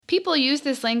people use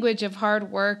this language of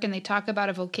hard work and they talk about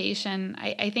a vocation.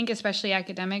 I think especially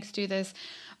academics do this.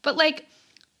 But like,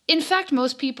 in fact,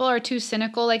 most people are too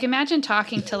cynical. Like, imagine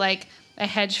talking to like a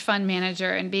hedge fund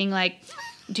manager and being like,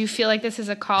 do you feel like this is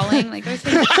a calling? Like, there's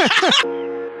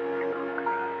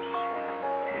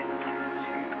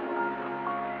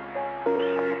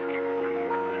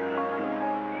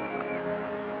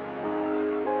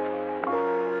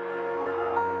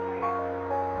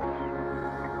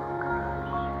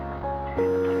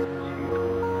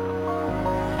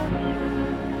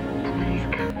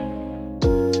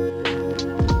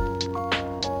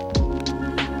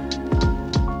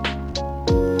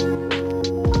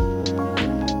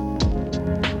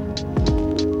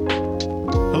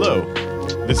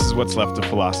This is What's Left of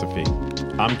Philosophy.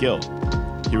 I'm Gil.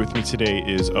 Here with me today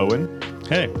is Owen.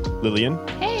 Hey. Lillian.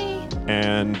 Hey.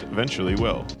 And eventually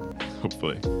Will,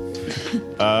 hopefully.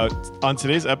 On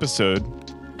today's episode,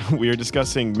 we are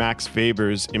discussing Max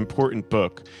Weber's important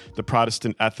book, The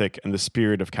Protestant Ethic and the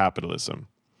Spirit of Capitalism.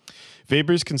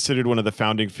 Weber is considered one of the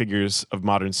founding figures of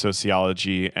modern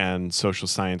sociology and social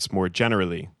science more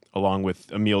generally, along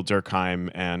with Emile Durkheim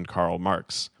and Karl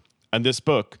Marx. And this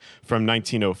book, from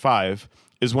 1905,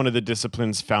 is one of the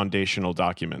discipline's foundational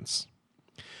documents.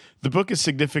 The book is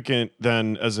significant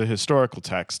then as a historical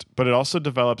text, but it also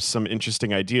develops some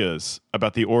interesting ideas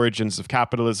about the origins of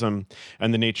capitalism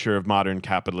and the nature of modern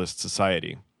capitalist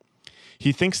society.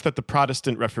 He thinks that the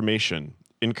Protestant Reformation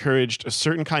encouraged a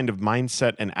certain kind of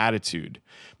mindset and attitude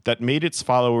that made its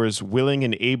followers willing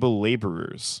and able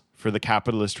laborers for the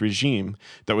capitalist regime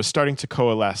that was starting to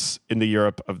coalesce in the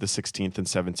Europe of the 16th and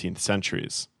 17th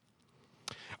centuries.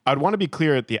 I'd want to be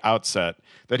clear at the outset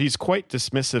that he's quite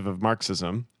dismissive of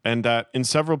Marxism and that in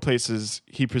several places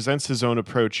he presents his own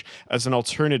approach as an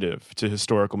alternative to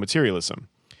historical materialism,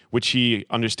 which he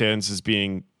understands as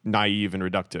being naive and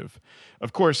reductive.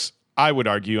 Of course, I would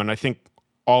argue, and I think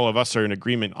all of us are in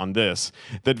agreement on this,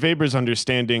 that Weber's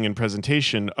understanding and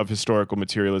presentation of historical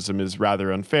materialism is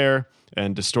rather unfair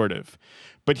and distortive.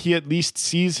 But he at least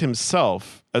sees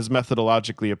himself as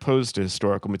methodologically opposed to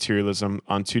historical materialism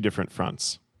on two different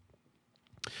fronts.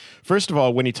 First of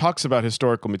all, when he talks about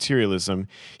historical materialism,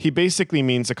 he basically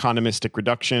means economistic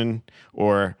reduction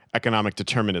or economic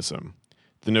determinism.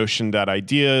 The notion that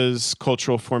ideas,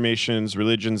 cultural formations,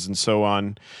 religions, and so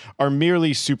on are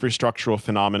merely superstructural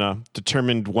phenomena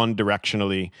determined one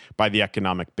directionally by the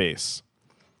economic base.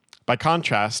 By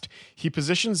contrast, he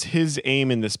positions his aim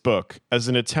in this book as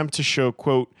an attempt to show,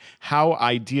 quote, how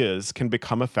ideas can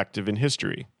become effective in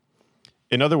history.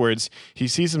 In other words, he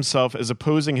sees himself as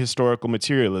opposing historical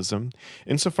materialism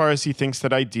insofar as he thinks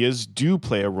that ideas do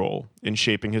play a role in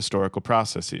shaping historical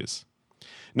processes.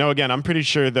 Now, again, I'm pretty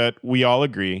sure that we all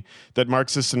agree that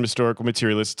Marxists and historical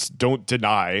materialists don't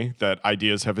deny that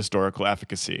ideas have historical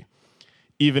efficacy.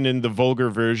 Even in the vulgar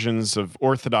versions of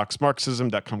orthodox Marxism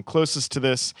that come closest to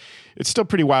this, it's still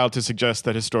pretty wild to suggest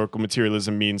that historical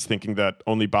materialism means thinking that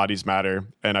only bodies matter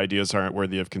and ideas aren't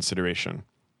worthy of consideration.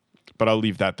 But I'll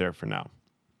leave that there for now.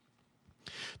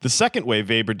 The second way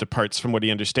Weber departs from what he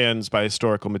understands by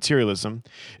historical materialism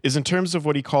is in terms of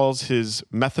what he calls his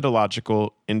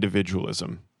methodological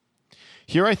individualism.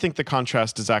 Here I think the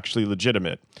contrast is actually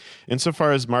legitimate,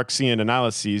 insofar as Marxian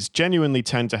analyses genuinely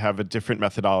tend to have a different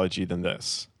methodology than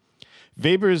this.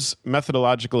 Weber's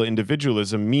methodological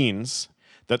individualism means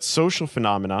that social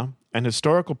phenomena and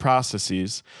historical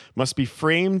processes must be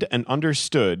framed and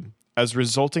understood as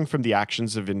resulting from the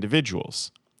actions of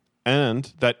individuals,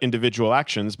 and that individual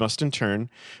actions must in turn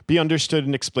be understood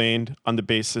and explained on the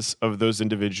basis of those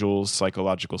individuals'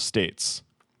 psychological states.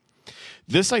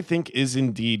 This, I think, is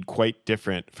indeed quite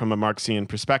different from a Marxian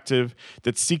perspective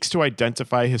that seeks to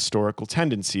identify historical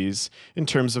tendencies in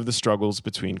terms of the struggles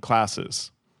between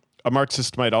classes. A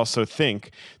Marxist might also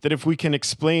think that if we can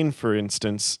explain, for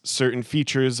instance, certain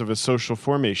features of a social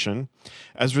formation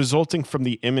as resulting from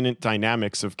the immanent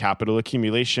dynamics of capital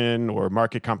accumulation or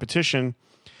market competition,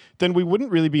 then we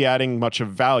wouldn't really be adding much of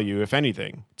value, if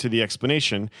anything, to the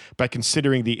explanation by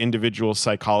considering the individual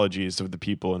psychologies of the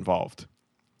people involved.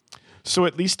 So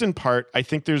at least in part, I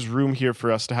think there's room here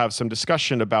for us to have some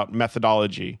discussion about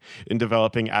methodology in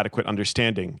developing adequate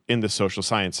understanding in the social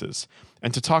sciences,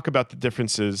 and to talk about the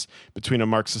differences between a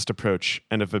Marxist approach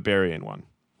and a Weberian one.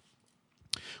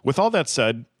 With all that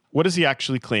said, what does he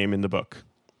actually claim in the book?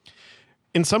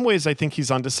 In some ways, I think he's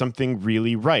onto something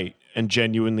really right and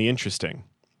genuinely interesting.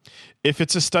 If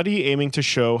it's a study aiming to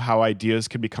show how ideas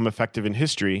can become effective in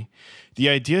history, the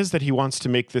ideas that he wants to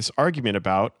make this argument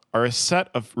about are a set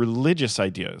of religious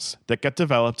ideas that get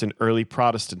developed in early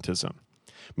Protestantism,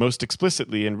 most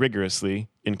explicitly and rigorously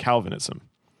in Calvinism.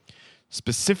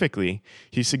 Specifically,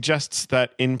 he suggests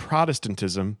that in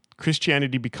Protestantism,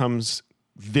 Christianity becomes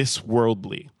this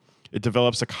worldly. It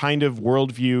develops a kind of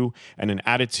worldview and an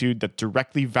attitude that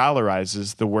directly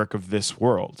valorizes the work of this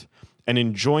world and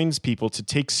enjoins people to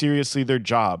take seriously their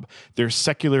job, their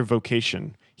secular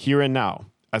vocation, here and now,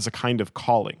 as a kind of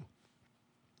calling.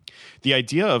 The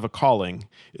idea of a calling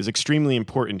is extremely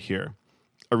important here.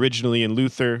 Originally in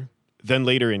Luther, then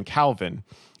later in Calvin,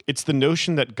 it's the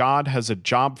notion that God has a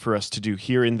job for us to do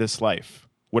here in this life,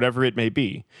 whatever it may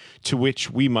be, to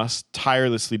which we must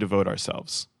tirelessly devote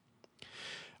ourselves.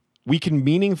 We can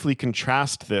meaningfully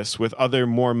contrast this with other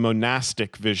more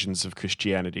monastic visions of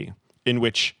Christianity, in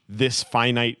which this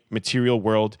finite material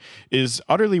world is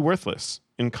utterly worthless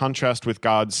in contrast with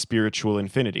God's spiritual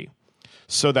infinity,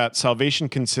 so that salvation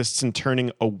consists in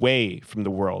turning away from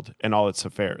the world and all its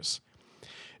affairs.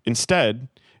 Instead,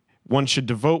 one should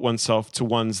devote oneself to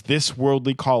one's this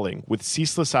worldly calling with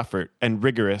ceaseless effort and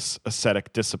rigorous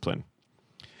ascetic discipline.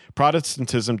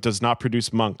 Protestantism does not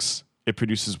produce monks, it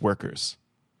produces workers.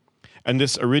 And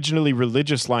this originally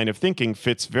religious line of thinking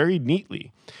fits very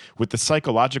neatly with the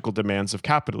psychological demands of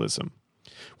capitalism,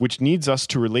 which needs us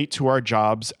to relate to our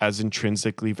jobs as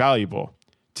intrinsically valuable,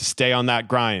 to stay on that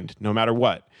grind no matter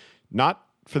what, not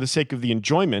for the sake of the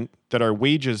enjoyment that our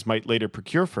wages might later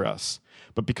procure for us,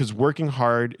 but because working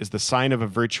hard is the sign of a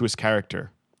virtuous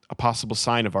character, a possible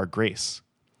sign of our grace.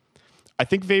 I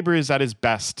think Weber is at his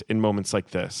best in moments like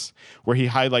this, where he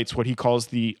highlights what he calls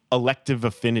the elective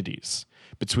affinities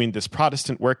between this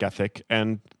Protestant work ethic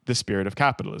and the spirit of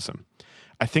capitalism.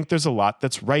 I think there's a lot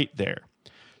that's right there.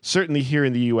 Certainly here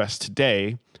in the US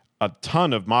today, a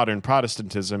ton of modern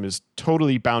Protestantism is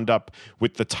totally bound up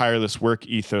with the tireless work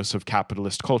ethos of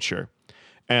capitalist culture.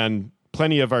 And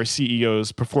plenty of our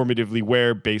CEOs performatively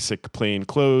wear basic plain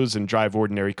clothes and drive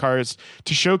ordinary cars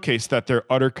to showcase that their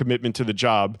utter commitment to the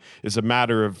job is a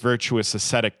matter of virtuous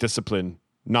ascetic discipline,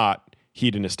 not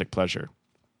hedonistic pleasure.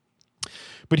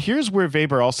 But here's where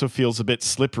Weber also feels a bit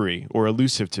slippery or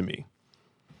elusive to me.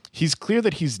 He's clear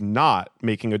that he's not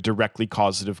making a directly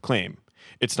causative claim.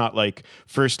 It's not like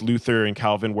first Luther and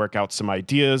Calvin work out some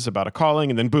ideas about a calling,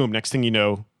 and then boom, next thing you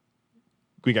know,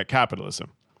 we got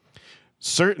capitalism.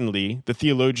 Certainly, the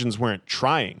theologians weren't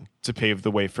trying to pave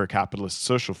the way for capitalist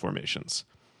social formations.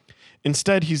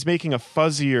 Instead, he's making a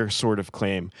fuzzier sort of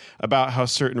claim about how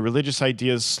certain religious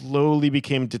ideas slowly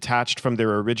became detached from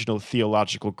their original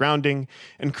theological grounding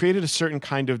and created a certain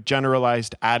kind of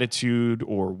generalized attitude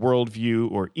or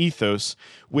worldview or ethos,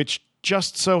 which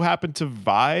just so happened to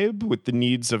vibe with the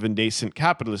needs of a nascent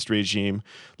capitalist regime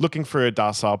looking for a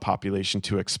docile population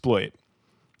to exploit.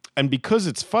 And because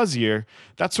it's fuzzier,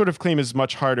 that sort of claim is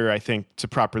much harder, I think, to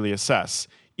properly assess,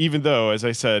 even though, as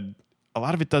I said, a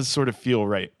lot of it does sort of feel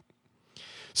right.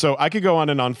 So I could go on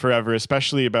and on forever,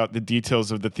 especially about the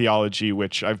details of the theology,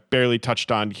 which I've barely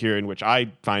touched on here and which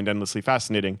I find endlessly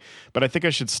fascinating, but I think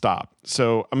I should stop.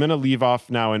 So I'm going to leave off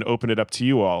now and open it up to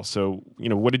you all. So,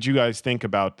 what did you guys think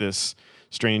about this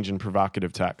strange and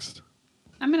provocative text?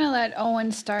 I'm going to let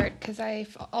Owen start because I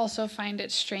also find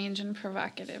it strange and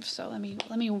provocative. So let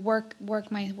me work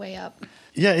my way up.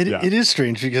 Yeah, it is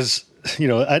strange because,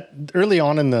 early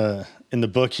on in the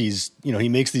book, he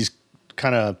makes these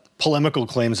kind of polemical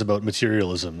claims about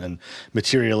materialism and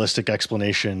materialistic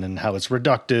explanation and how it's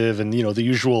reductive and, the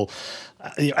usual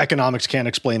economics can't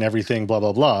explain everything, blah,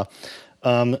 blah, blah.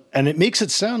 And it makes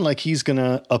it sound like he's going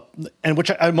to,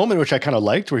 a moment which I kind of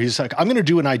liked, where he's like, I'm going to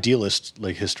do an idealist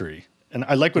like history. And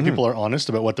I like when people are honest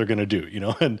about what they're going to do,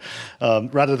 and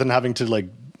rather than having to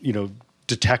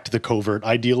detect the covert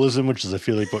idealism, which is I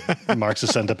feel like what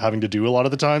Marxists end up having to do a lot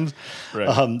of the times.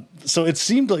 Right. So it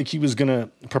seemed like he was going to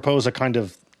propose a kind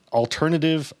of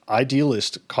alternative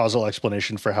idealist causal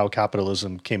explanation for how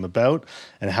capitalism came about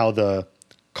and how the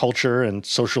culture and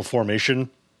social formation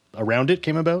around it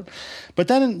came about. But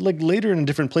then later in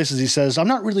different places, he says, I'm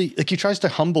not really, he tries to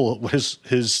humble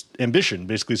his ambition,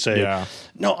 basically say,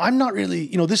 no, I'm not really,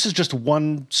 this is just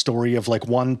one story of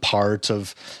one part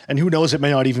of, and who knows, it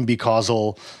may not even be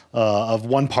causal of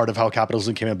one part of how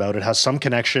capitalism came about. It has some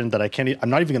connection that I'm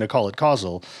not even going to call it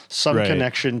causal, some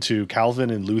connection to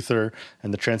Calvin and Luther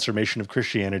and the transformation of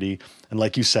Christianity. And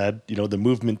like you said, the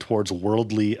movement towards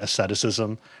worldly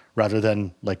asceticism rather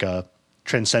than a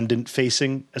transcendent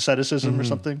facing asceticism or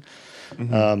something.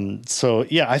 So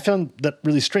yeah, I found that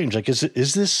really strange.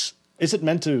 Is it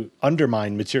meant to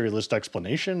undermine materialist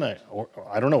explanation? I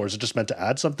don't know. Or is it just meant to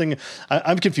add something?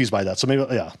 I'm confused by that. So maybe,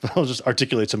 I'll just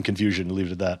articulate some confusion and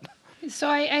leave it at that. So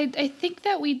I think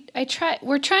that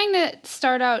we're trying to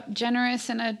start out generous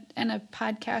in a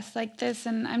podcast like this,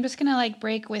 and I'm just gonna like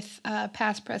break with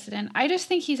past precedent. I just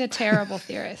think he's a terrible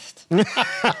theorist.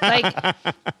 Like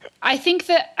I think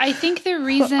the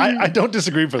reason I don't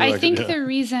disagree for the record, I think the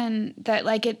reason that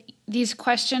like these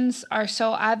questions are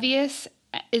so obvious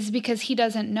is because he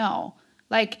doesn't know.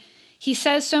 Like he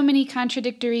says so many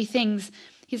contradictory things.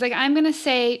 He's like, I'm gonna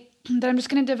say that I'm just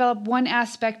gonna develop one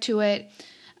aspect to it.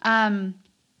 And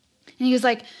he was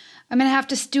like, I'm going to have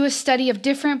to do a study of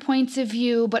different points of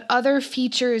view, but other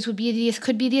features could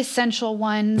be the essential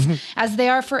ones as they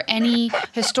are for any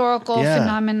historical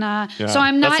phenomena. Yeah. So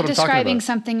I'm not I'm describing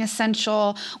something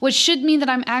essential, which should mean that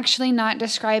I'm actually not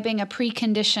describing a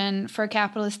precondition for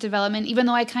capitalist development, even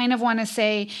though I kind of want to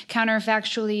say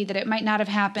counterfactually that it might not have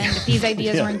happened if these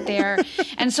ideas weren't there.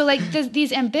 And so like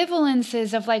these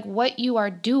ambivalences of like what you are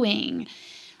doing,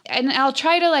 and I'll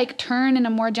try to like turn in a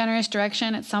more generous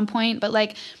direction at some point, but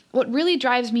like what really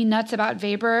drives me nuts about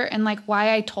Weber and like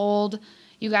why I told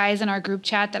you guys in our group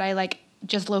chat that I like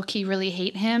just low-key really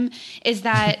hate him is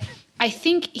that I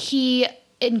think he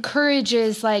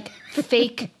encourages like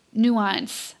fake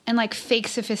nuance and like fake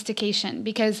sophistication,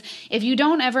 because if you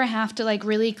don't ever have to like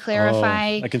really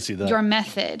clarify I can see that. your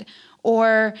method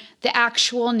or the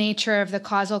actual nature of the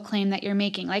causal claim that you're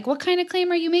making. Like, what kind of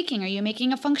claim are you making? Are you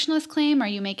making a functionalist claim? Are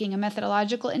you making a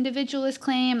methodological individualist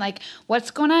claim? Like, what's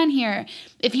going on here?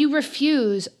 If you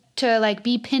refuse to, like,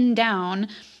 be pinned down,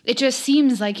 it just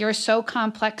seems like you're so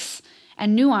complex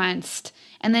and nuanced.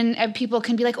 And then people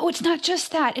can be like, oh, it's not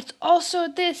just that. It's also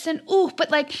this and, ooh, but,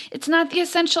 like, it's not the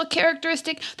essential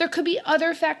characteristic. There could be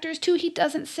other factors, too. He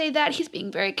doesn't say that. He's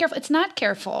being very careful. It's not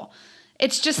careful.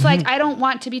 It's just like, I don't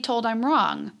want to be told I'm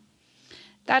wrong.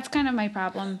 That's kind of my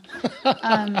problem.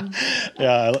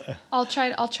 I'll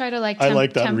try to like, I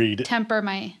like that read. Temper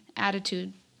my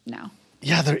attitude now.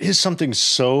 Yeah, there is something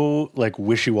so like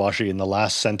wishy-washy in the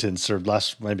last sentence or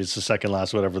maybe it's the second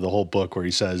last, whatever, the whole book where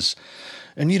he says,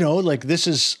 and you know, like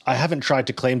I haven't tried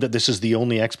to claim that this is the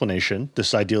only explanation,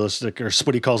 this idealistic or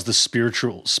what he calls the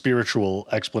spiritual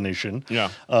explanation. Yeah.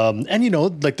 And you know,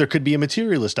 like there could be a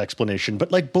materialist explanation,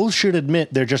 but like both should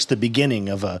admit they're just the beginning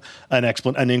of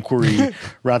an inquiry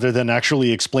rather than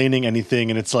actually explaining anything.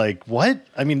 And it's like, what?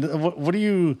 I mean, what do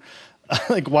you...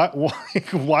 Like what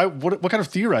kind of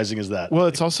theorizing is that? Well,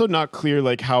 it's also not clear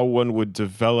like how one would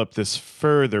develop this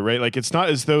further, right? Like it's not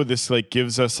as though this like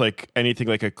gives us like anything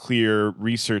like a clear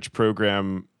research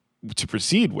program to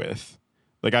proceed with.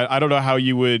 Like I don't know how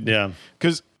you would,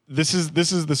 because this is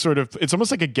the sort of, it's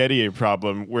almost like a Gettier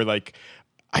problem where like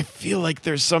I feel like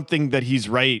there's something that he's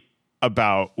right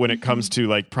about when it comes to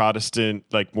like Protestant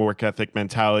like work ethic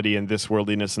mentality and this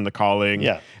worldliness and the calling,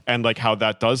 and like how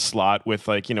that does slot with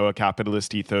like, you know, a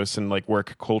capitalist ethos and like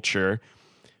work culture.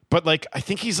 But like I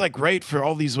think he's like right for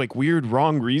all these like weird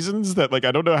wrong reasons that like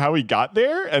I don't know how he got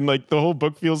there, and like the whole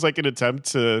book feels like an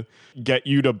attempt to get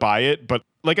you to buy it. But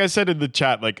like I said in the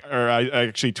chat, like, or I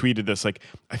actually tweeted this, like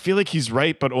I feel like he's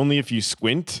right, but only if you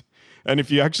squint. And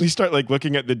if you actually start like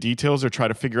looking at the details or try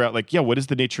to figure out like, yeah, what is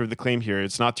the nature of the claim here?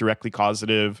 It's not directly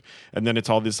causative. And then it's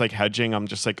all this like hedging. I'm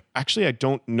just like, actually, I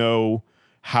don't know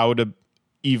how to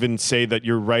even say that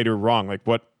you're right or wrong. Like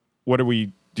what are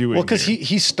we doing? Well, because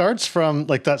he starts from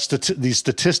like that these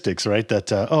statistics, right?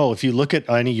 That, if you look at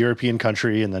any European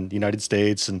country and then the United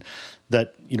States, and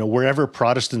that, you know, wherever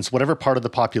Protestants, whatever part of the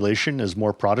population is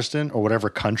more Protestant, or whatever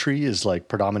country is like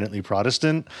predominantly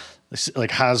Protestant,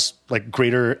 like has like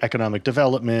greater economic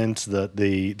development,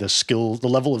 the skill, the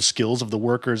level of skills of the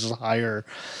workers is higher.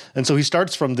 And so he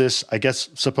starts from this, I guess,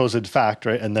 supposed fact,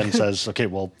 right? And then says, okay,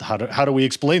 well, how do we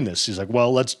explain this? He's like,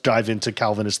 well, let's dive into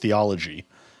Calvinist theology.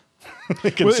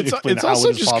 Well, it's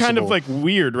also just kind of like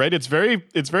weird, right? It's very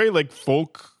like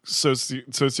folk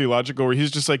sociological, where he's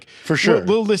just like, for sure.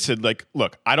 Well, listen, like,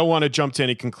 look, I don't want to jump to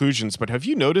any conclusions, but have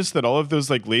you noticed that all of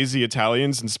those like lazy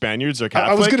Italians and Spaniards are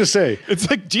Catholic? I was going to say, it's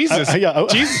like Jesus,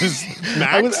 Jesus,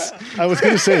 Max. I was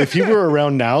going to say, if he were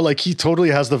around now, like he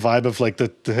totally has the vibe of like the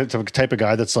type of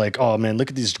guy that's like, oh man, look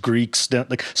at these Greeks,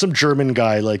 like some German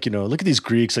guy, like, you know, look at these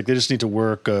Greeks, like they just need to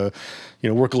work,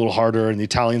 work a little harder, and the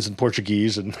Italians and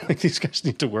Portuguese and like these guys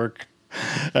need to work.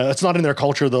 It's not in their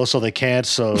culture though, so they can't.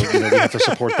 So we have to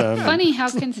support them. Funny how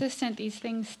consistent these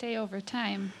things stay over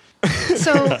time.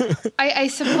 So I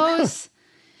suppose.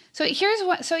 So here's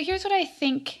what I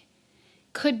think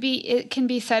it can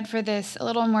be said for this a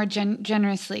little more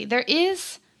generously. There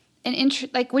is an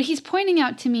like what he's pointing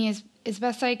out to me is, as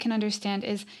best I can understand,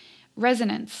 is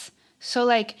resonance. So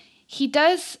like he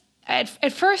does.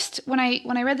 At first, when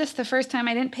I read this the first time,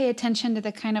 I didn't pay attention to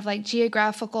the kind of like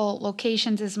geographical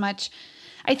locations as much.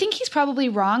 I think he's probably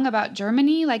wrong about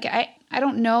Germany. Like, I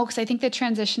don't know, because I think the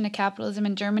transition to capitalism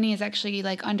in Germany is actually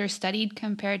like understudied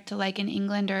compared to like in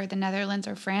England or the Netherlands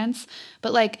or France.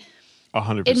 But like,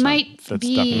 100%. it might That's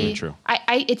be definitely true.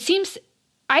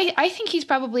 I think he's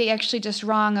probably actually just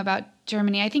wrong about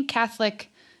Germany. I think Catholic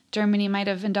Germany might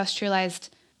have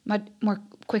industrialized much more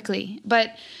quickly.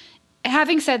 But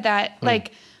having said that,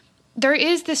 like, there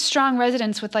is this strong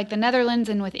resonance with like the Netherlands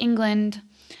and with England.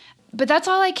 But that's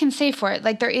all I can say for it.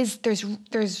 Like,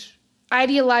 there's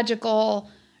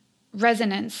ideological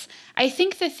resonance. I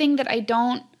think the thing that I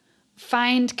don't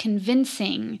find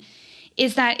convincing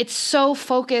is that it's so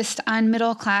focused on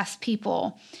middle class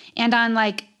people and on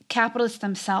like capitalists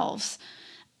themselves.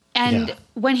 And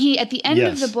when he, at the end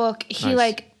of the book, he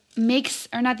like makes,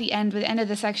 or not the end, but the end of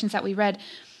the sections that we read,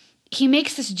 he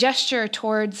makes this gesture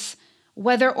towards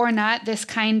whether or not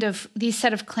these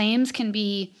set of claims can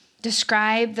be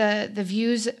describe the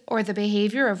views or the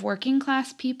behavior of working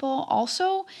class people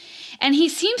also. And he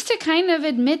seems to kind of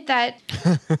admit that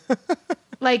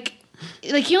like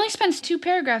he only spends 2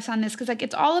 paragraphs on this, because like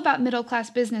it's all about middle class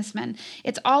businessmen.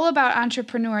 It's all about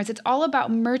entrepreneurs. It's all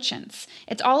about merchants.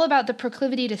 It's all about the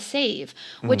proclivity to save,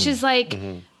 which is like,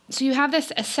 so you have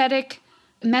this ascetic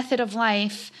method of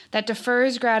life that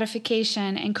defers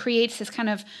gratification and creates this kind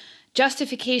of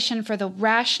justification for the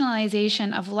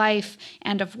rationalization of life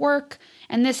and of work,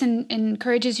 and this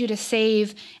encourages you to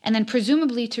save and then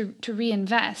presumably to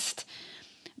reinvest.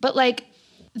 But like,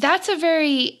 that's a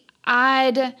very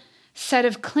odd set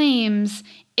of claims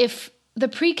if the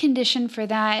precondition for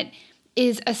that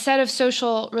is a set of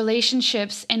social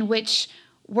relationships in which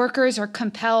workers are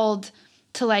compelled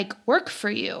to like work for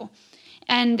you.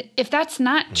 And if that's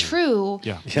not true,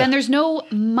 then there's no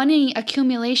money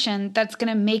accumulation that's going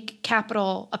to make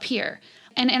capital appear.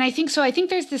 And I think so. I think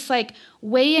there's this like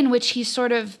way in which he's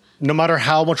sort of, no matter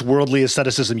how much worldly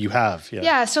asceticism you have.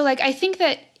 Yeah. So like, I think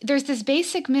that there's this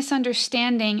basic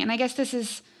misunderstanding, and I guess this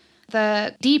is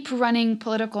the deep running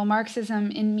political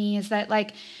Marxism in me, is that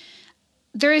like,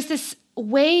 there is this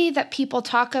way that people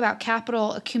talk about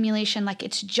capital accumulation like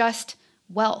it's just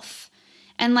wealth.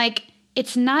 And like,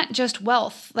 it's not just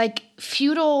wealth. Like,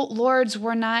 feudal lords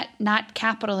were not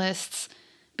capitalists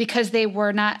because they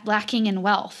were not lacking in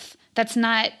wealth. That's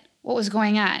not what was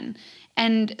going on.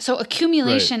 And so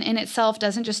accumulation in itself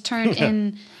doesn't just turn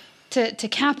into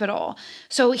capital.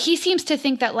 So he seems to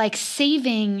think that like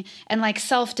saving and like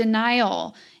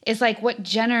self-denial is like what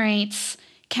generates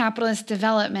capitalist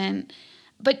development.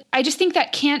 But I just think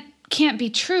that can't be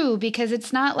true, because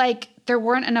it's not like there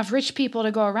weren't enough rich people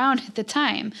to go around at the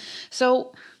time.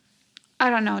 So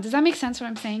I don't know. Does that make sense what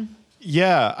I'm saying?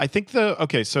 Yeah, I think so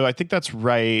I think that's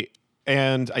right.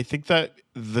 And I think that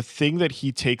the thing that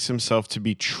he takes himself to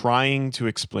be trying to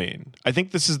explain, I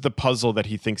think this is the puzzle that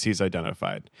he thinks he's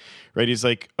identified, right? He's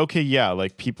like, okay, yeah,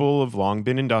 like people have long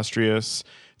been industrious.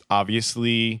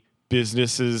 Obviously,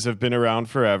 businesses have been around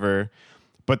forever.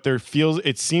 But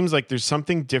it seems like there's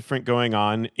something different going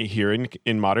on here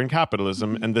in modern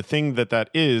capitalism. And the thing that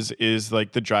is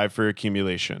like the drive for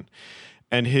accumulation.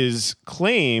 And his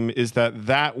claim is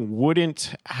that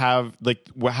wouldn't have, like,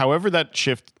 however that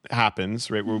shift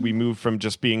happens, right, where we move from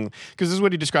just being, because this is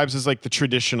what he describes as like the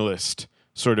traditionalist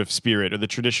sort of spirit or the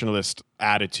traditionalist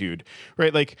attitude,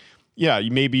 right? Like, yeah,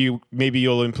 maybe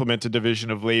you'll implement a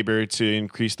division of labor to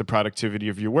increase the productivity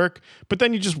of your work, but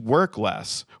then you just work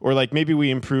less. Or like maybe we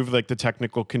improve like the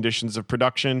technical conditions of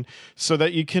production so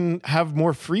that you can have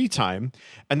more free time.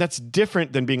 And that's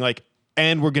different than being like,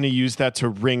 and we're going to use that to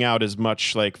wring out as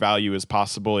much like value as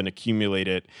possible and accumulate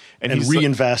it and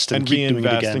reinvest and keep doing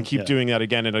it again. And keep doing that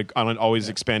again on an always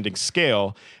expanding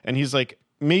scale. And he's like,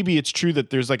 maybe it's true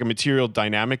that there's like a material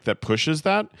dynamic that pushes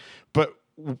that, but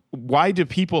why do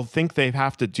people think they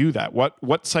have to do that?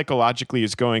 What psychologically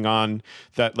is going on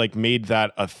that like made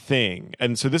that a thing?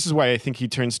 And so this is why I think he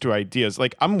turns to ideas.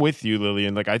 Like, I'm with you,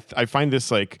 Lillian. Like, I find this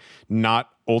like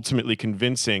not ultimately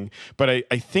convincing, but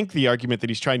I think the argument that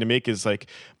he's trying to make is like,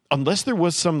 unless there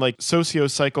was some like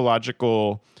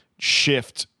socio-psychological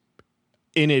shift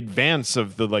in advance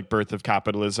of the like birth of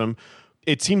capitalism,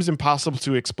 it seems impossible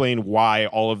to explain why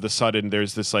all of a sudden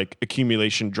there's this like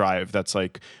accumulation drive that's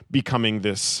like becoming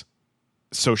this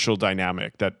social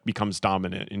dynamic that becomes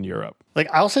dominant in Europe. Like,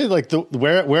 I'll say like to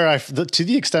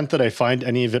the extent that I find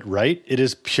any of it right, it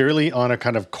is purely on a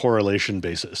kind of correlation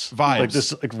basis. Vibes. Like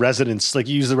this like resonance, like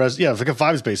you use it's like a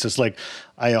vibes basis. Like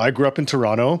I grew up in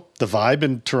Toronto, the vibe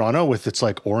in Toronto with its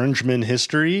like Orangeman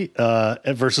history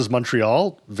versus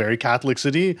Montreal, very Catholic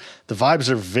city. The vibes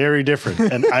are very different.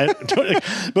 And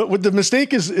but what the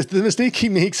mistake he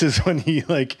makes is when he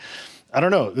like, I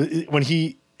don't know, when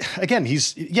he again,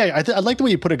 I like the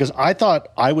way you put it, because I thought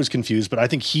I was confused, but I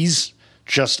think he's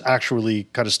just actually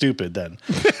kind of stupid then,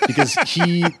 because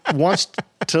he wants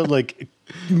to like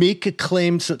make a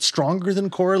claim that's stronger than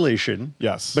correlation.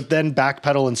 Yes. But then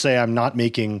backpedal and say, I'm not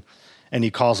making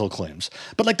any causal claims.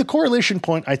 But like the correlation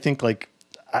point, I think like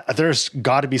there's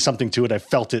got to be something to it. I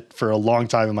felt it for a long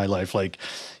time in my life. Like,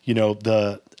 you know,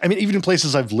 even in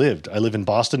places I've lived, I live in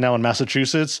Boston now in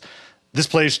Massachusetts. This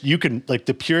place, you can like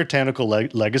the puritanical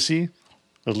legacy,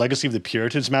 the legacy of the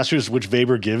Puritans, Massachusetts, which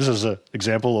Weber gives as an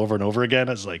example over and over again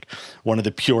as like one of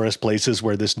the purest places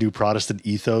where this new Protestant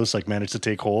ethos like managed to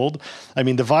take hold. I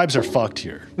mean, the vibes are fucked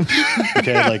here.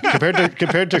 Okay, like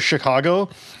compared to Chicago,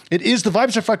 the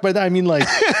vibes are fucked by that. I mean, like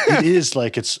it is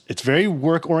like it's very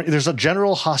work oriented. There's a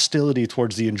general hostility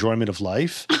towards the enjoyment of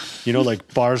life. You know,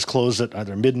 like bars close at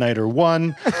either midnight or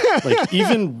 1. Like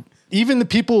even the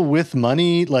people with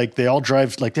money, like they all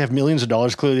drive, like they have millions of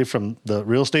dollars clearly from the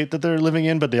real estate that they're living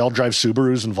in, but they all drive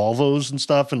Subarus and Volvos and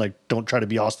stuff and like don't try to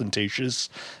be ostentatious.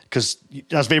 Because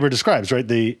as Weber describes, right,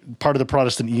 the part of the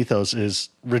Protestant ethos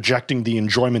is rejecting the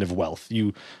enjoyment of wealth.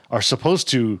 You are supposed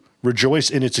to rejoice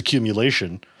in its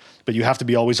accumulation, but you have to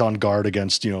be always on guard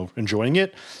against, you know, enjoying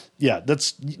it. Yeah,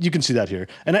 you can see that here.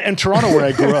 And Toronto, where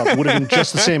I grew up, would have been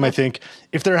just the same, I think,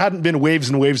 if there hadn't been waves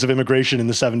and waves of immigration in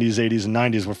the 70s, 80s, and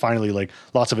 90s, where finally like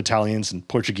lots of Italians and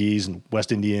Portuguese and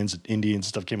West Indians and Indians and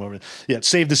stuff came over. Yeah,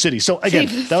 save the city. So again,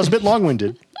 that was a bit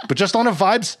long-winded, but just on a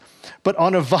vibes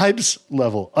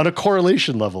level, on a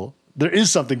correlation level, there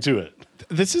is something to it.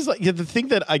 This is like the thing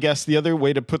that I guess the other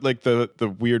way to put like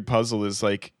the weird puzzle is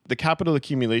like the capital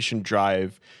accumulation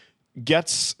drive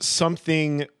gets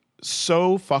something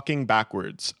so fucking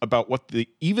backwards about what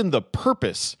even the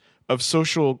purpose of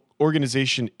social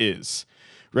organization is,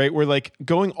 right? We're like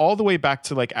going all the way back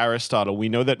to like Aristotle. We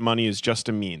know that money is just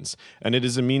a means, and it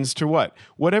is a means to what?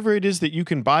 Whatever it is that you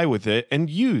can buy with it and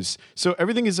use. So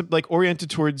everything is like oriented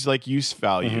towards like use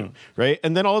value, right?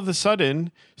 And then all of a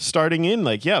sudden, starting in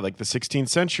like the 16th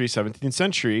century, 17th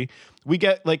century, we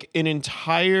get like an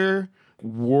entire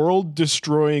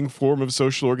world-destroying form of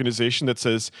social organization that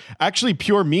says actually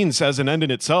pure means as an end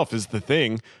in itself is the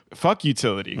thing. Fuck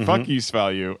utility, fuck use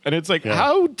value. And it's like,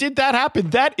 how did that happen?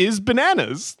 That is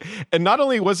bananas. And not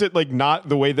only was it like not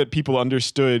the way that people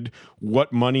understood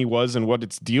what money was and what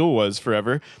its deal was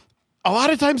forever, a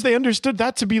lot of times they understood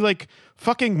that to be like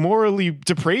fucking morally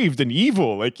depraved and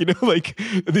evil. Like, you know, like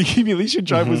the accumulation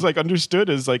drive was like understood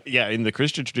as like, in the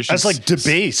Christian tradition. As like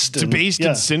debased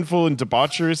and sinful and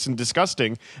debaucherous and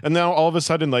disgusting. And now all of a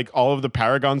sudden, like all of the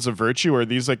paragons of virtue are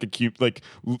these like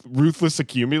ruthless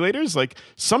accumulators. Like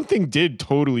something did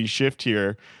totally shift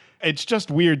here. It's just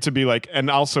weird to be like, and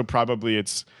also probably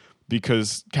it's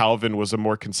because Calvin was a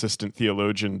more consistent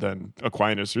theologian than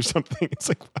Aquinas or something. It's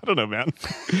like, I don't know, man.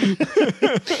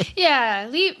 Yeah,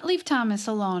 leave Thomas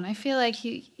alone. I feel like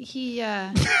he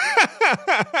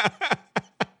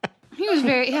was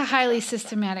a highly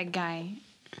systematic guy,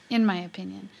 in my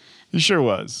opinion. He sure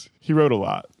was. He wrote a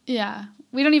lot. Yeah.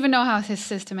 We don't even know how his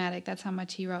systematic, that's how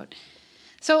much he wrote.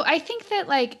 So I think that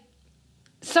like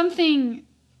something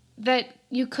that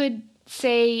you could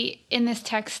say in this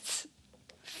text's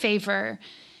favor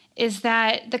is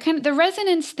that the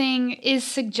resonance thing is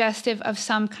suggestive of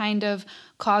some kind of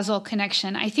causal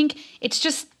connection. I think it's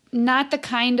just not the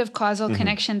kind of causal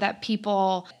connection that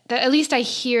at least I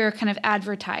hear kind of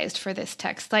advertised for this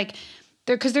text. Like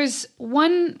because there's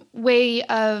one way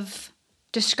of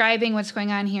describing what's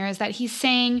going on here is that he's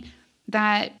saying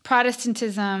that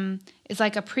Protestantism is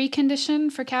like a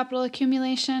precondition for capital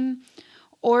accumulation,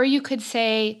 or you could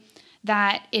say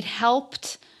that it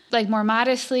helped like more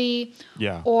modestly,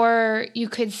 or you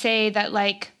could say that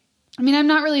like, I mean, I'm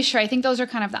not really sure. I think those are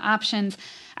kind of the options.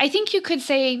 I think you could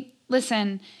say,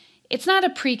 listen, it's not a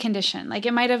precondition. Like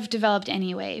it might have developed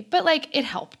anyway, but like it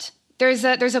helped. There's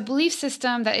a belief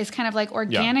system that is kind of like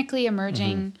organically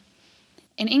emerging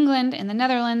in England, in the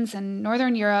Netherlands, and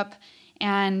Northern Europe,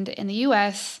 and in the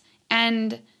US,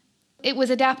 and it was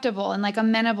adaptable and like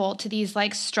amenable to these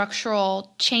like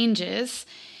structural changes.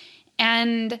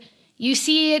 And you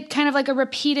see it kind of like a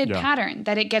repeated pattern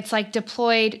that it gets like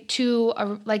deployed to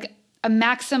a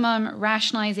maximum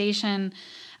rationalization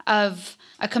of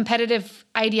a competitive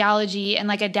ideology and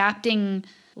like adapting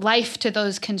life to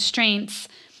those constraints.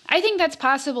 I think that's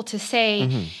possible to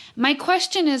say. My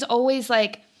question is always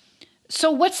like,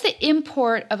 so what's the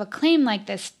import of a claim like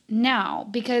this now?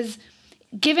 Because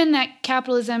given that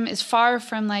capitalism is far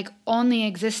from like only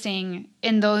existing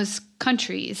in those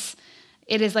countries,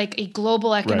 it is like a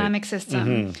global economic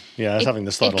system. Yeah, I was having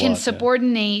this thought a lot. It can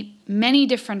subordinate many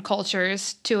different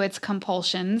cultures to its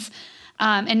compulsions,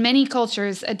 and many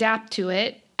cultures adapt to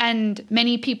it. and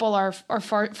many people are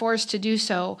forced to do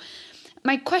so.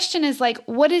 My question is like,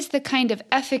 what is the kind of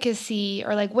efficacy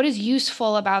or like what is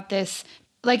useful about this,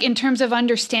 like in terms of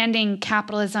understanding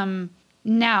capitalism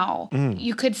now?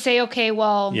 You could say, okay,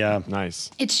 well, Yeah.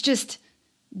 Nice. it's just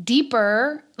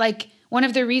deeper. Like one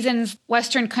of the reasons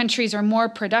Western countries are more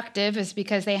productive is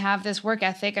because they have this work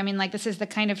ethic. I mean, like this is the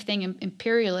kind of thing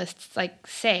imperialists like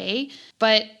say,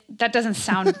 but that doesn't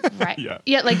sound right.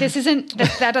 Yeah, like this isn't,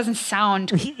 that doesn't sound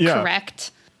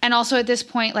correct. And also at this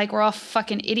point, like we're all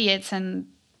fucking idiots in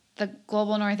the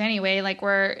global north anyway. Like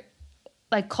we're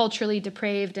like culturally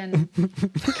depraved and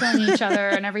killing each other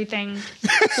and everything.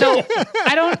 So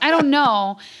I don't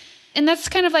know. And that's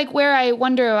kind of like where I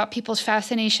wonder about people's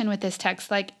fascination with this text.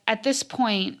 Like at this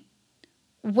point,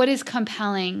 what is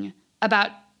compelling about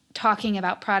talking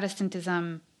about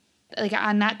Protestantism like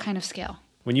on that kind of scale?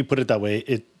 When you put it that way,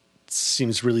 it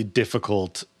seems really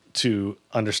difficult to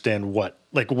understand what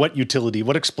utility,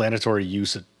 what explanatory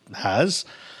use it has.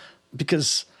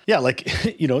 Because, yeah, like,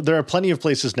 there are plenty of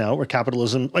places now where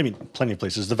plenty of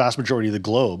places, the vast majority of the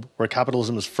globe, where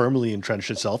capitalism has firmly entrenched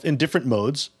itself in different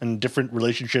modes and different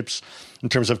relationships in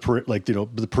terms of,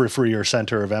 the periphery or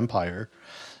center of empire.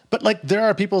 But, like, there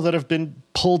are people that have been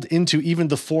pulled into even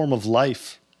the form of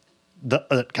life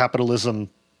that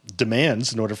capitalism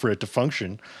demands in order for it to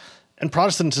function. And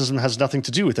Protestantism has nothing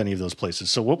to do with any of those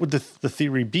places. So what would the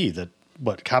theory be? That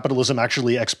capitalism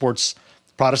actually exports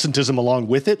Protestantism along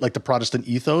with it, like the Protestant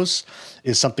ethos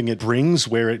is something it brings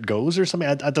where it goes or something?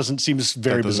 That doesn't seem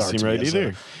very bizarre to me. Right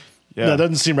either. Yeah. No, it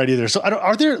doesn't seem right either. So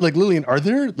are there, like, Lillian,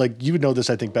 you would know this,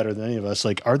 I think, better than any of us.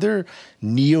 Like, are there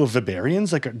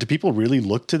neo-Weberians? Like, do people really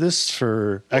look to this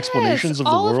for explanations of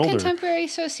the world? All of contemporary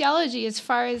sociology, as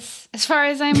far as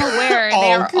I'm aware,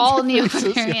 they are all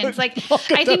neo-Weberians. Like,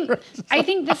 I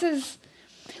think this is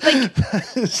like,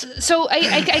 so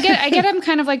I get I'm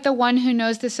kind of like the one who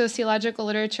knows the sociological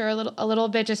literature a little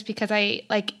bit, just because I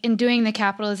like in doing the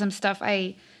capitalism stuff,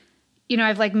 I've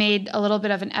like made a little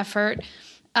bit of an effort.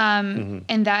 And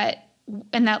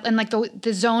like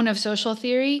the zone of social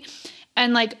theory.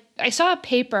 And like, I saw a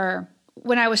paper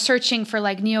when I was searching for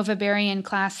like neo-Weberian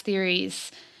class theories,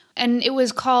 and it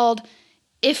was called,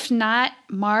 "If Not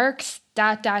Marx, ...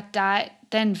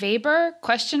 then Weber, ?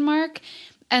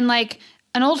 And like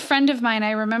an old friend of mine,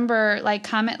 I remember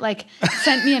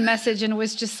sent me a message and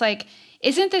was just like,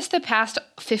 isn't this the past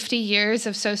 50 years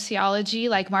of sociology?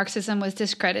 Like Marxism was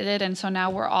discredited, and so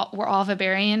now we're all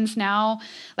Weberians now.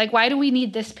 Like, why do we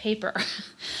need this paper?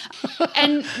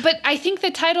 But I think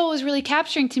the title was really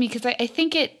capturing to me, because I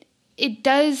think it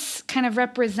does kind of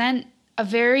represent a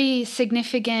very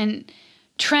significant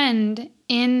trend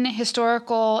in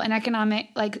historical and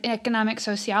economic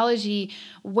sociology,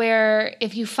 where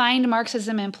if you find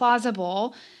Marxism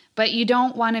implausible, but you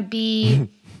don't want to be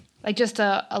like just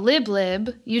a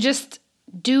lib, you just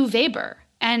do Weber.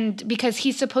 And because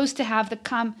he's supposed to have the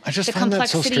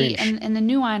complexity and the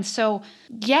nuance. So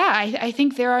yeah, I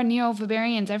think there are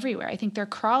neo-Weberians everywhere. I think they're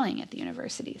crawling at the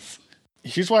universities.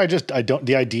 Here's why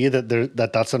the idea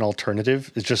that that's an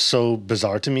alternative is just so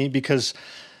bizarre to me, because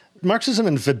Marxism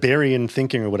and Weberian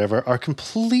thinking or whatever are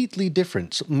completely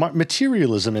different. So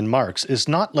materialism in Marx is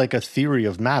not like a theory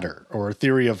of matter or a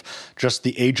theory of just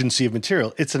the agency of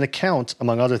material. It's an account,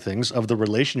 among other things, of the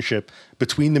relationship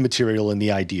between the material and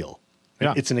the ideal.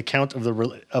 Yeah. It's an account of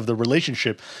the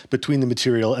relationship between the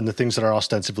material and the things that are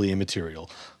ostensibly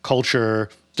immaterial. Culture,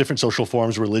 different social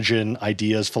forms, religion,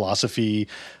 ideas, philosophy,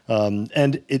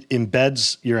 and it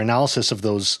embeds your analysis of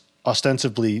those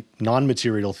ostensibly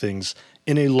non-material things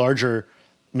in a larger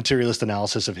materialist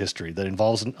analysis of history that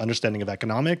involves an understanding of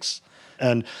economics.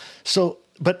 And so,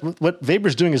 but what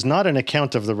Weber's doing is not an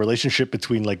account of the relationship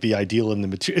between like the ideal and the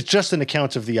material. It's just an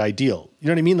account of the ideal. You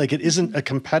know what I mean? Like, it isn't a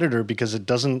competitor because it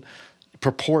doesn't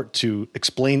purport to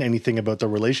explain anything about the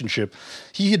relationship.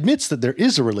 He admits that there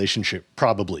is a relationship,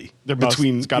 probably,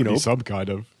 it's got to be some kind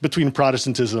of, between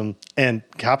Protestantism and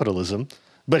capitalism,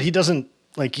 but he doesn't.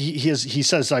 Like he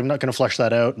says, I'm not going to flesh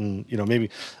that out, and maybe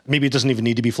it doesn't even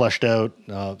need to be fleshed out.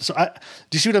 So do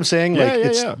you see what I'm saying?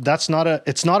 That's not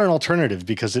it's not an alternative,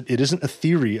 because it isn't a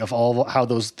theory of how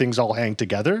those things all hang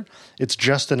together. It's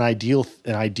just an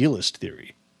idealist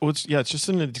theory. Well, it's just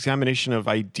an examination of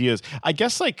ideas. I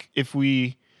guess so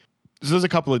there's a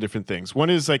couple of different things. One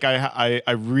is like I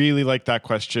really like that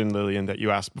question, Lillian, that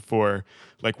you asked before.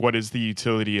 Like, what is the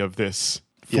utility of this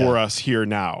for us here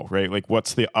now, right? Like,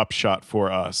 what's the upshot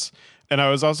for us? And I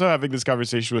was also having this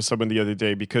conversation with someone the other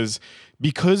day, because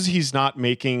he's not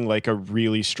making like a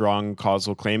really strong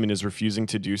causal claim and is refusing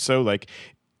to do so. Like,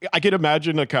 I could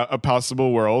imagine a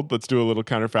possible world. Let's do a little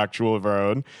counterfactual of our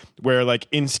own, where like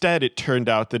instead it turned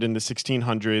out that in the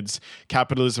 1600s,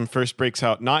 capitalism first breaks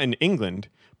out not in England,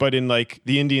 but in like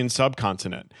the Indian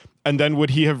subcontinent. And then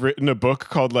would he have written a book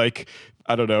called like,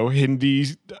 I don't know, Hindi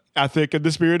Ethic and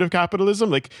the Spirit of Capitalism?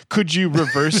 Like, could you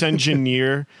reverse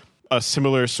engineer a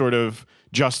similar sort of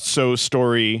just so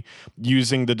story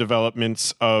using the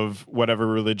developments of whatever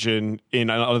religion in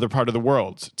another part of the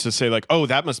world to say like, oh,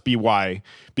 that must be why,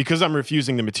 because I'm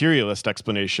refusing the materialist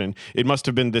explanation, it must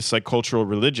have been this like cultural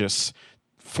religious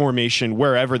formation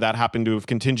wherever that happened to have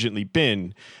contingently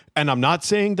been. And I'm not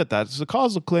saying that that's a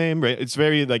causal claim, right? It's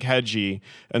very like hedgy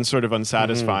and sort of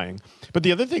unsatisfying. But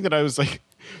the other thing that I was like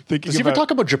thinking Does he ever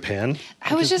talk about Japan?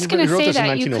 I was just He going to wrote say this in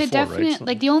that you could 1904, right? definitely,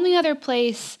 like the only other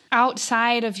place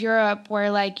outside of Europe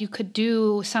where like you could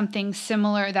do something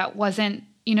similar that wasn't,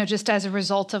 you know, just as a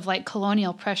result of like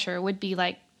colonial pressure would be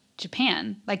like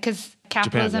Japan. Like, because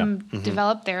capitalism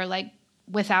developed there like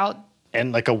without.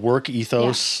 And like a work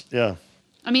ethos. Yeah.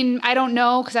 I mean, I don't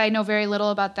know because I know very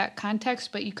little about that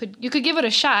context, but you could give it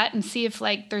a shot and see if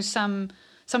like there's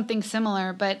something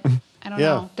similar, but I don't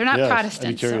know. They're not Protestant.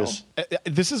 I'd be curious. So.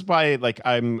 This is why like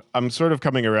I'm sort of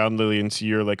coming around, Lillian, to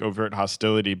your like overt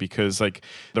hostility, because like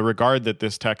the regard that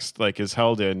this text like is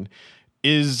held in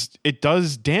is it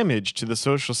does damage to the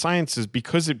social sciences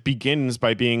because it begins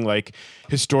by being like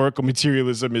historical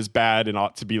materialism is bad and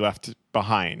ought to be left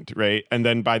behind, right? And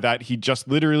then by that he just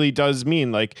literally does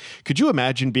mean like, could you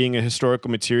imagine being a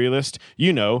historical materialist?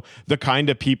 You know, the kind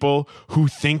of people who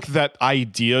think that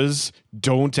ideas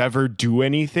don't ever do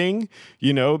anything,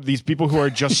 you know, these people who are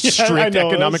just strict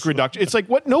economic reduction. It's like,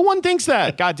 what? No one thinks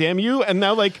that, God damn you. And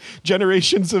now like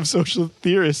generations of social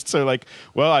theorists are like,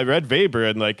 well, I read Weber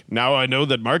and like, now I know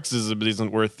that Marxism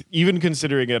isn't worth even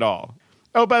considering at all.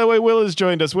 Oh, by the way, Will has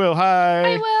joined us. Will, hi.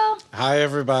 Hi, Will. Hi,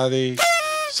 everybody.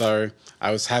 Sorry,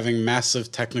 I was having massive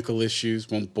technical issues.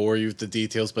 Won't bore you with the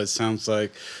details, but it sounds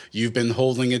like you've been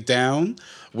holding it down.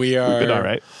 We've been all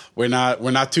right. We're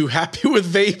not too happy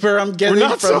with Weber. I'm getting. We're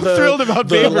not so thrilled about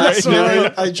the Weber last right now.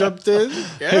 night I jumped in.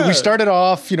 Yeah. Hey, we started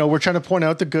off, you know, we're trying to point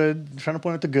out the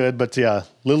good, but yeah,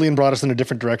 Lillian brought us in a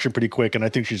different direction pretty quick, and I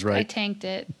think she's I right. tanked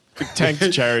it.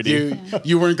 Tanked charity.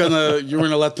 You weren't gonna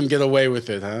let them get away with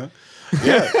it, huh?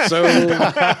 Yeah. So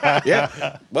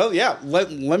yeah. Well, yeah.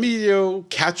 Let me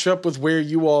catch up with where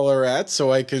you all are at,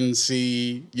 so I can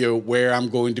see where I'm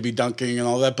going to be dunking and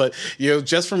all that. But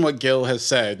just from what Gil has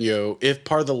said, if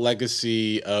part of the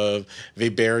legacy of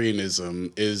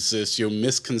Weberianism is this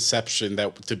misconception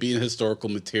that to be a historical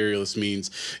materialist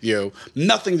means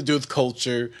nothing to do with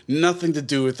culture, nothing to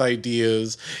do with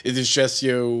ideas, it is just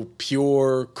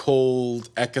pure cold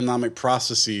economic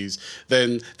processes,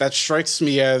 then that strikes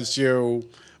me as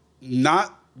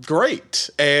not great.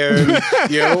 And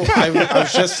I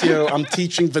was just I'm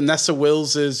teaching Vanessa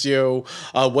Wills's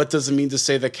what does it mean to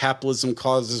say that capitalism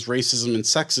causes racism and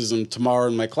sexism tomorrow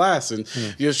in my class, and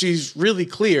she's really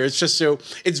clear. It's just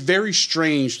it's very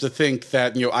strange to think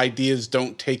that ideas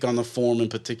don't take on a form in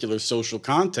particular social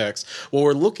context. What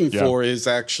we're looking for is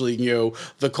actually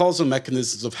the causal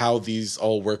mechanisms of how these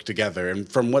all work together. And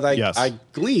from what I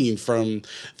gleaned from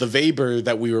the Weber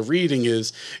that we were reading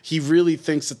is he really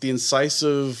thinks that the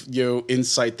incisive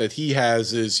insight that he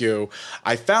has is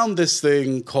I found this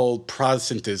thing called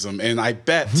Protestantism, and I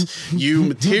bet you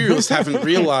materialists haven't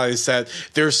realized that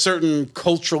there are certain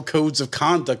cultural codes of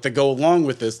conduct that go along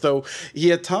with this. Though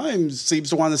he at times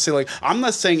seems to want to say, like, I'm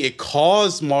not saying it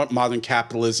caused modern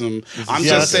capitalism. I'm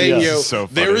just saying so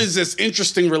there is this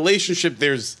interesting relationship.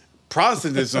 There's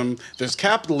Protestantism, there's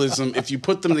capitalism. If you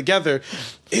put them together,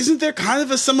 isn't there kind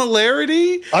of a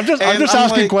similarity? I'm just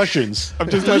asking questions. I'm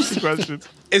just asking questions.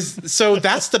 So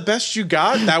that's the best you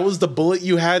got? That was the bullet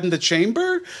you had in the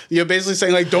chamber? Basically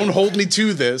saying, like, don't hold me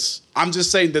to this. I'm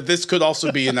just saying that this could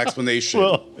also be an explanation.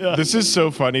 This is so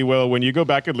funny, Will. When you go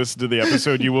back and listen to the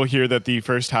episode, you will hear that the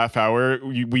first half hour,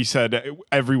 we said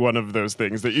every one of those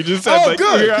things that you just said. Oh, like,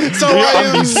 good. So we're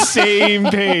on the same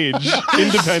page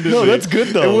independently. No, that's good,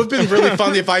 though. It would have been really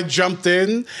funny if I jumped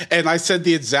in and I said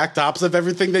the exact opposite of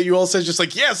everything that you all said. Just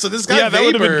like, so this guy that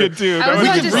would have been Weber, good, too. I was we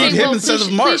about could to say, read him Will, instead of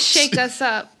please Marx. shake us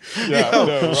up.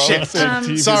 Shit.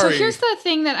 Sorry. So here's the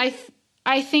thing that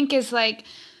I think is like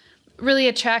really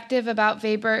attractive about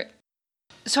Weber.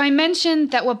 So I mentioned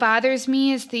that what bothers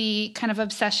me is the kind of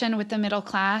obsession with the middle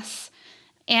class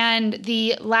and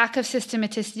the lack of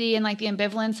systematicity and like the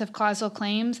ambivalence of causal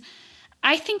claims.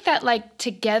 I think that like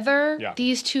together,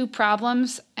 these two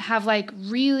problems have like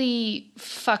really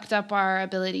fucked up our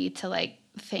ability to like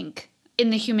think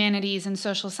in the humanities and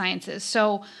social sciences.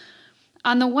 So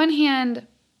on the one hand,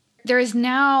 there is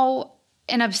now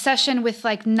an obsession with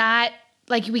like not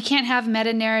like we can't have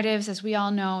meta narratives, as we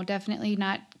all know, definitely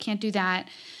not, can't do that.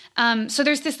 So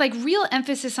there's this like real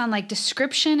emphasis on like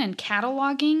description and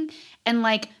cataloging and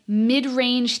like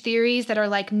mid-range theories that are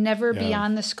like never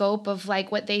beyond the scope of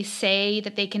like what they say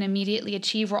that they can immediately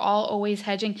achieve. We're all always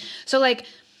hedging. So like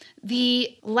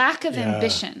the lack of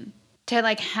ambition to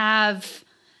like have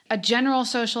a general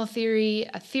social theory,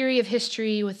 a theory of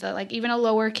history with a, like even a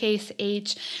lowercase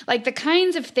h, like the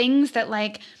kinds of things that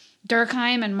like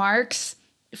Durkheim and Marx,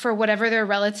 for whatever their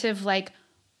relative like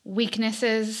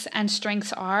weaknesses and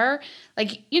strengths are,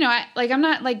 like, you know, I'm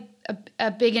not like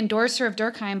a big endorser of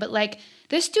Durkheim, but like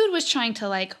this dude was trying to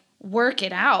like work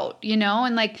it out, you know,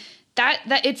 and like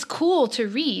that it's cool to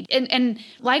read. And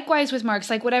likewise with Marx,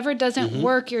 like whatever doesn't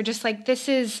work, you're just like,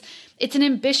 it's an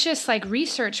ambitious like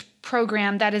research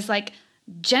program that is like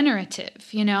generative,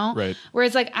 you know? Right.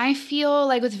 Whereas like I feel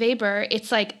like with Weber,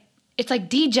 it's like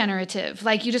degenerative.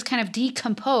 Like you just kind of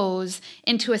decompose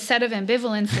into a set of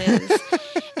ambivalences.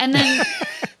 And then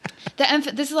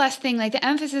this is the last thing, like the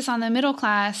emphasis on the middle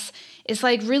class is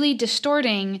like really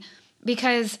distorting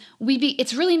because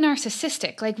it's really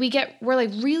narcissistic. Like we're like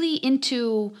really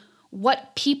into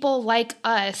what people like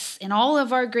us in all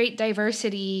of our great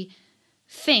diversity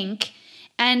think.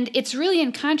 And it's really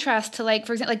in contrast to like,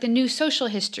 for example, like the new social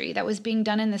history that was being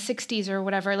done in the 60s or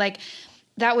whatever, like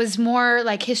that was more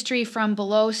like history from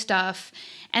below stuff.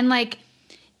 And like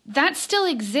that still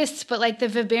exists, but like the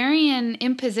Weberian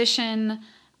imposition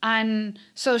on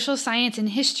social science and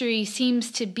history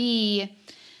seems to be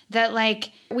that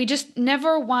like we just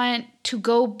never want to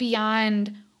go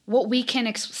beyond what we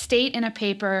can state in a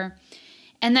paper.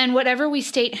 And then whatever we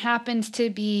state happens to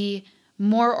be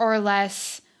more or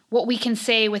less what we can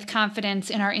say with confidence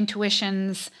in our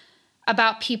intuitions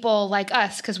about people like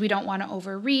us because we don't want to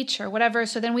overreach or whatever.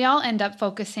 So then we all end up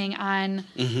focusing on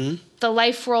the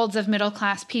life worlds of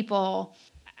middle-class people.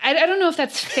 I don't know if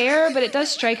that's fair, but it does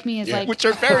strike me as like... Which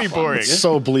are very boring.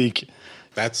 So bleak.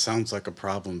 That sounds like a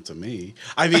problem to me.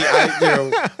 I mean,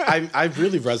 I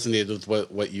really resonated with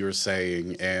what you were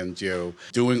saying, and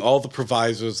doing all the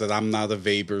provisos that I'm not a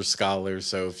Weber scholar.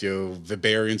 So if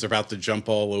Weberians are about to jump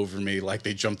all over me, like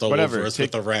they jumped all over us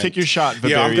with the rent, take your shot,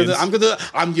 Weberians. Yeah,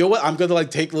 I'm gonna like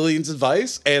take Lillian's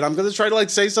advice, and I'm gonna try to like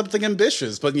say something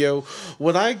ambitious. But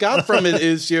what I got from it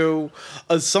is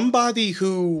as somebody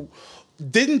who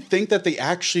didn't think that they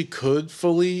actually could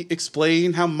fully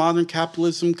explain how modern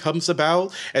capitalism comes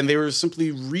about, and they were simply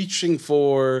reaching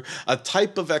for a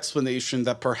type of explanation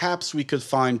that perhaps we could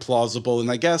find plausible.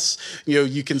 And I guess,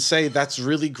 you can say that's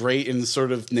really great in the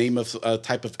sort of name of a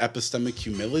type of epistemic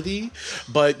humility.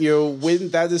 But, when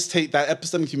that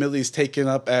epistemic humility is taken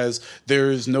up as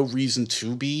there's no reason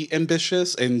to be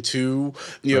ambitious and to,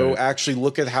 actually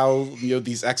look at how,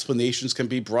 these explanations can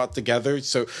be brought together.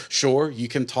 So sure, you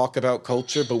can talk about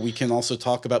culture, but we can also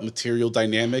talk about material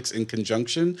dynamics in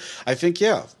conjunction. I think,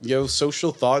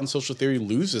 social thought and social theory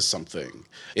loses something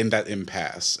in that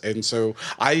impasse. And so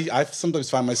I sometimes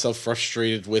find myself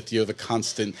frustrated with, the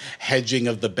constant hedging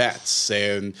of the bets.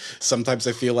 And sometimes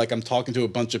I feel like I'm talking to a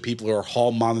bunch of people who are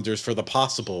hall monitors for the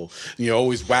possible,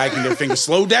 always wagging their finger,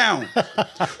 slow down.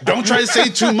 Don't try to say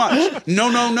too much.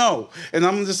 No. And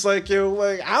I'm just like,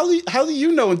 how do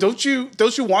you know? And don't you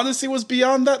want to see what's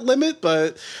beyond that limit?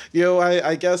 But,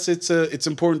 I guess it's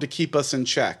important to keep us in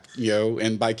check,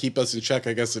 and by keep us in check,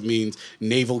 I guess it means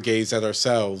navel gaze at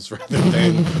ourselves rather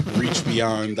than reach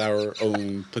beyond our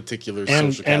own particular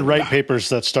social and write papers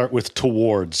that start with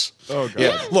towards. Oh God.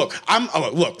 Yeah. Look,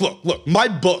 look. My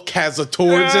book has a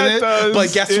towards in it,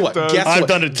 but guess what? I've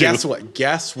done it too.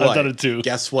 Guess what? I've done it too.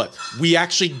 Guess what? We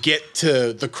actually get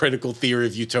to the critical theory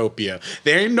of utopia.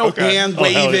 There ain't no hand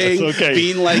waving,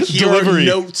 being like, here are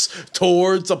notes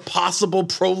towards a possible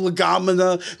prolegomena.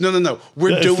 No.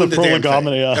 We're doing the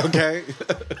prolegomena. Damn thing. Okay.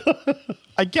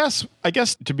 I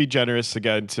guess to be generous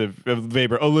again to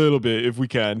Weber a little bit, if we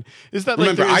can, is that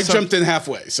remember I jumped in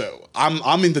halfway, so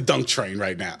I'm in the dunk train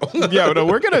right now. Yeah, no,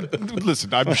 we're gonna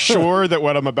listen. I'm sure that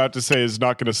what I'm about to say is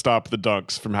not going to stop the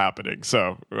dunks from happening,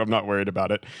 so I'm not worried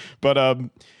about it. But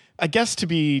I guess to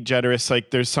be generous,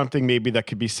 like there's something maybe that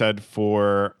could be said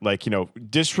for like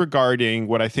disregarding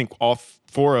what I think all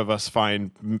four of us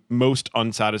find most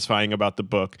unsatisfying about the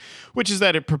book, which is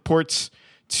that it purports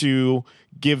to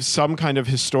give some kind of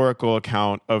historical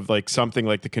account of like something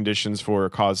like the conditions for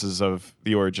causes of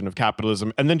the origin of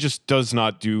capitalism, and then just does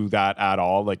not do that at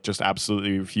all, like just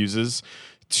absolutely refuses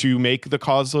to make the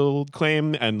causal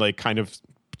claim and like kind of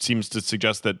seems to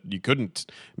suggest that you couldn't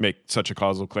make such a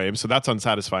causal claim. So that's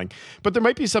unsatisfying. But there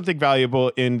might be something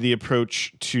valuable in the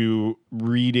approach to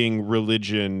reading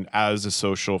religion as a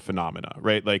social phenomena,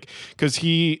 right? Like, because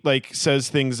he like says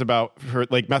things about her,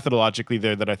 like methodologically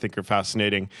there, that I think are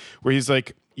fascinating, where he's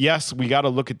like, yes, we got to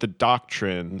look at the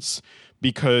doctrines,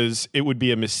 because it would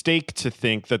be a mistake to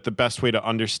think that the best way to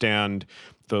understand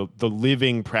the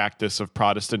living practice of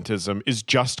Protestantism is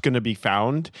just going to be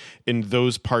found in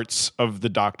those parts of the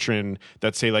doctrine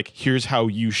that say, like, here's how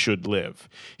you should live.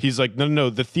 He's like, no,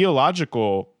 the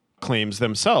theological claims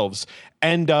themselves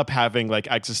end up having like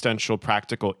existential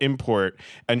practical import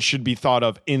and should be thought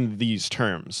of in these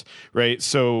terms, right?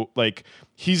 So like,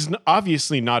 he's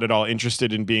obviously not at all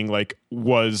interested in being like,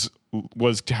 was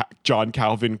John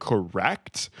Calvin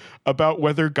correct about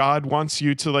whether God wants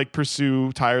you to like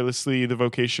pursue tirelessly the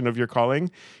vocation of your calling?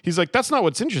 He's like, that's not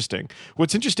what's interesting.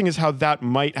 What's interesting is how that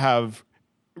might have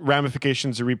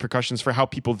ramifications or repercussions for how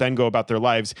people then go about their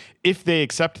lives if they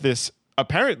accept this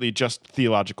apparently just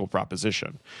theological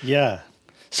proposition. Yeah.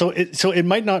 So it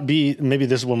might not be, maybe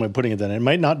this is one way of putting it then, it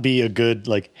might not be a good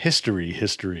like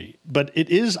history, but it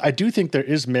is, I do think there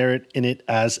is merit in it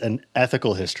as an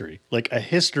ethical history, like a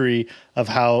history of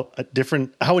how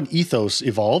an ethos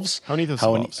evolves,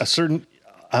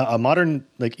 a modern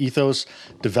like ethos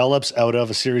develops out of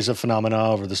a series of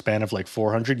phenomena over the span of like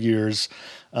 400 years.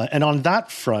 And on that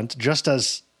front, just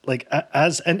as like,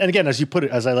 and again, as you put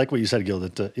it, as I like what you said, Gil,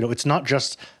 that, it's not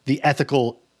just the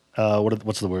ethical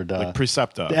what's the word? Like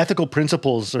precepta. The ethical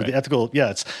principles or the ethical,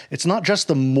 it's not just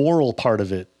the moral part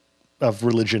of it, of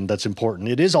religion, that's important.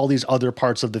 It is all these other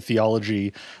parts of the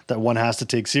theology that one has to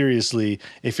take seriously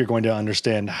if you're going to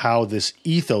understand how this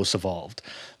ethos evolved.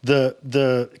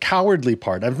 The cowardly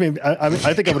part, I think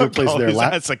I would replace there.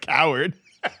 That's a coward.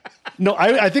 No,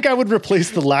 I think I would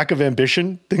replace the lack of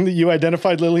ambition thing that you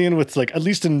identified, Lillian, with like, at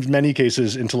least in many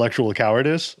cases, intellectual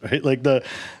cowardice, right? Like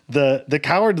the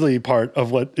cowardly part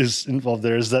of what is involved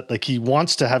there is that like he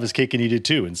wants to have his cake and eat it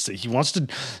too. And so he wants to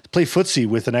play footsie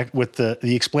with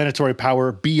the explanatory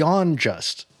power beyond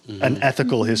just an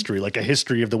ethical history, like a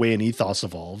history of the way an ethos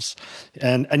evolves.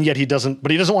 And yet he doesn't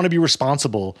want to be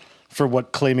responsible for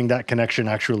what claiming that connection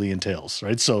actually entails,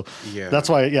 right? So that's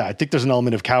why, I think there's an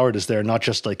element of cowardice there, not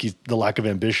just like the lack of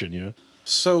ambition, you know?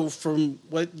 So from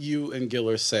what you and Gil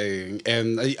are saying,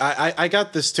 and I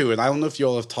got this too, and I don't know if you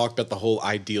all have talked about the whole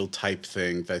ideal type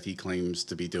thing that he claims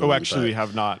to be doing. Oh, actually, we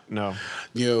have not. No.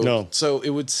 No. So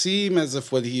it would seem as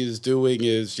if what he is doing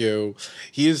is,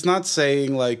 he is not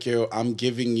saying like, I'm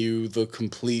giving you the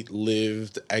complete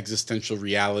lived existential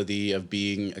reality of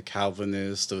being a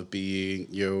Calvinist, of being,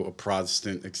 a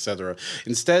Protestant, etc.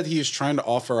 Instead, he is trying to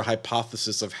offer a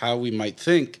hypothesis of how we might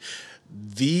think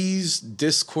these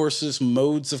discourses,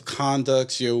 modes of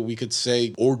conduct, we could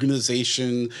say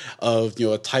organization of,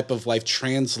 a type of life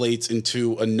translates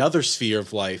into another sphere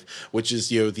of life, which is,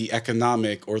 the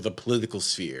economic or the political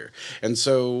sphere. And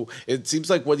so it seems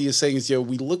like what he is saying is,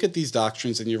 we look at these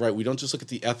doctrines, and you're right, we don't just look at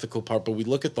the ethical part, but we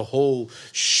look at the whole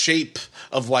shape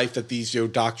of life that these,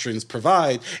 doctrines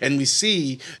provide, and we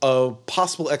see a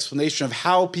possible explanation of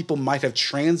how people might have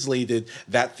translated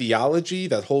that theology,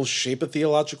 that whole shape of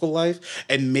theological life,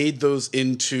 and made those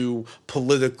into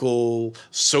political,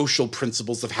 social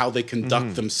principles of how they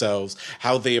conduct themselves,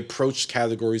 how they approach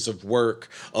categories of work,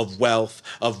 of wealth,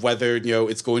 of whether,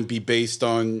 it's going to be based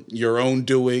on your own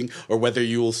doing or whether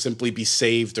you will simply be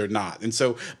saved or not. And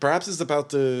so perhaps it's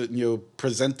about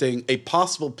presenting a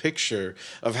possible picture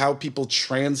of how people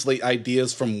translate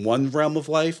ideas from one realm of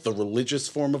life, the religious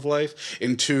form of life,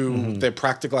 into their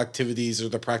practical activities or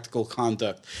their practical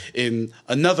conduct in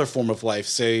another form of life,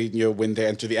 say, when they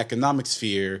enter the economic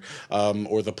sphere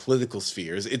or the political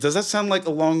spheres. Does that sound like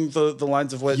along the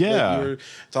lines of what you were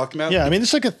talking about? Yeah, I mean,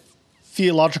 it's like a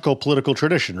theological political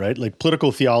tradition, right? Like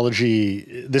political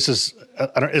theology, this is,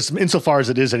 insofar as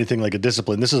it is anything like a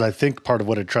discipline, this is, I think, part of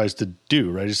what it tries to do,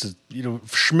 right? It's,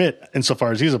 Schmidt,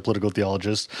 insofar as he's a political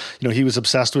theologist, he was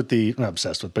obsessed with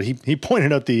but he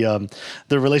pointed out the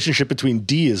relationship between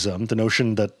deism, the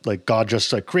notion that like God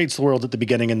just like creates the world at the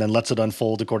beginning and then lets it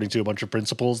unfold according to a bunch of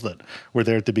principles that were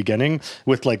there at the beginning,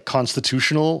 with like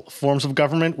constitutional forms of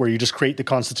government where you just create the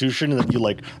constitution and then you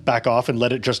like back off and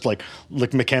let it just like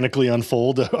mechanically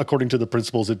unfold according to the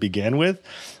principles it began with.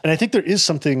 And I think there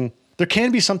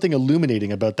can be something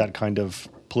illuminating about that kind of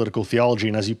political theology.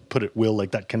 And as you put it, Will,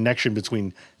 like that connection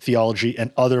between theology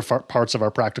and other parts of our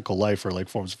practical life or like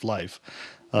forms of life.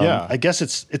 I guess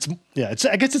it's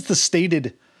the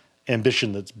stated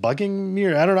ambition that's bugging me.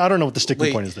 Or I don't know what the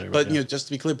sticking point is there. But just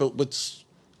to be clear, but what's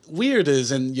weird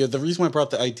is, and the reason why I brought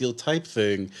the ideal type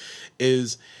thing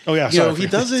is, he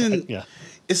doesn't.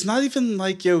 it's not even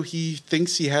like, he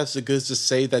thinks he has the goods to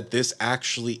say that this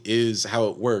actually is how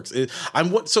it works.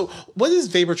 So what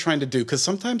is Weber trying to do? Because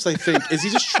sometimes I think, is he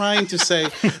just trying to say,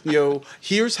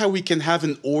 here's how we can have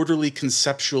an orderly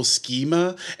conceptual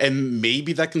schema, and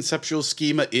maybe that conceptual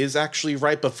schema is actually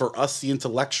right, but for us, the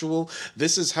intellectual,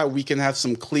 this is how we can have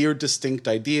some clear, distinct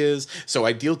ideas. So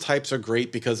ideal types are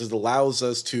great because it allows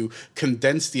us to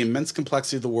condense the immense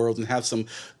complexity of the world and have some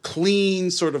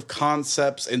clean sort of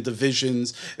concepts and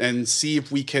divisions, and see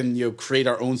if we can create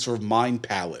our own sort of mind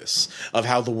palace of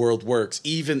how the world works,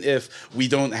 even if we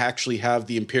don't actually have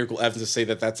the empirical evidence to say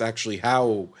that that's actually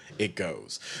how it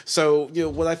goes. So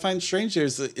what I find strange here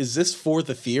is this for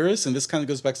the theorists? And this kind of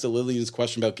goes back to Lillian's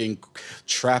question about getting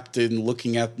trapped in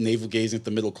looking at navel gazing at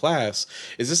the middle class.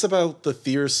 Is this about the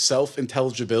theorists'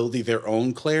 self-intelligibility, their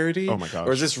own clarity? Oh my gosh,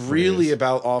 or is this really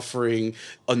about offering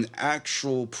an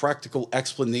actual practical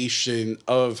explanation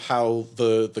of how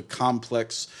the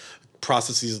complex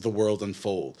processes of the world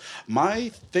unfold? My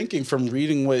thinking from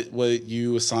reading what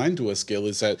you assigned to us, Gil,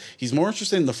 is that he's more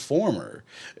interested in the former,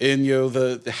 in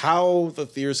how the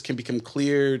theorists can become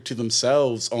clear to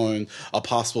themselves on a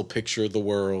possible picture of the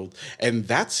world, and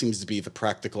that seems to be the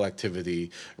practical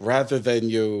activity, rather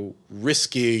than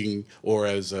risking, or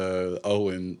as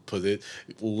Owen put it,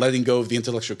 letting go of the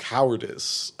intellectual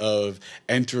cowardice of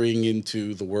entering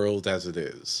into the world as it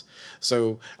is.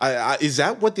 So is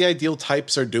that what the ideal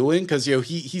types are doing? Because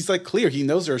he's like clear. He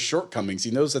knows there are shortcomings.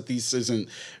 He knows that this isn't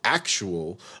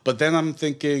actual. But then I'm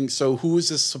thinking, so who is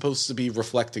this supposed to be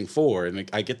reflecting for? And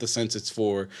I get the sense it's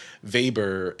for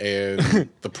Weber and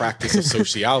the practice of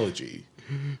sociology.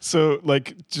 So,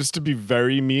 just to be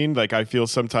very mean, I feel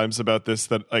sometimes about this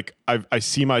that, I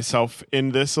see myself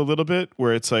in this a little bit,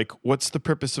 where it's like, what's the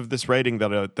purpose of this writing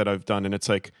that I've done? And it's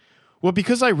like, well,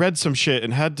 because I read some shit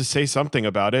and had to say something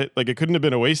about it, it couldn't have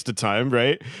been a waste of time,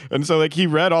 right? And so, he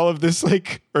read all of this,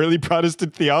 early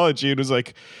Protestant theology and was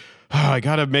like, oh, I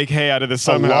got to make hay out of this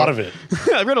somehow. A lot of it.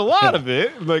 I read a lot of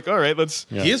it. I'm like, all right, let's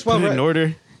He is put well it read. in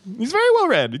order. He's very well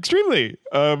read, extremely.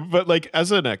 But,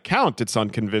 as an account, it's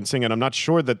unconvincing, and I'm not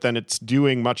sure that then it's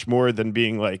doing much more than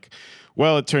being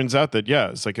well, it turns out that, yeah,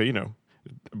 it's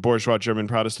bourgeois German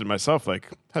Protestant myself,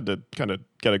 had to kind of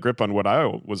get a grip on what I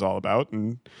was all about.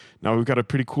 And now we've got a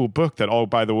pretty cool book that,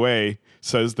 by the way,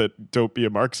 says that don't be a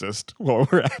Marxist while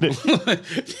we're at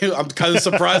it. I'm kind of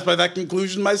surprised by that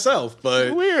conclusion myself,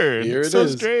 but Weird. here it so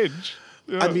is. Strange.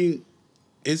 Yeah. I mean,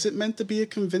 is it meant to be a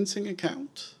convincing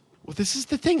account? Well, this is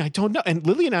the thing. I don't know. And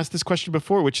Lillian asked this question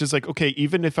before, which is okay,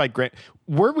 even if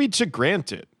were we to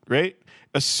grant it, right?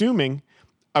 Assuming,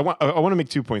 I want to make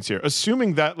 2 points here.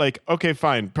 Assuming that, okay,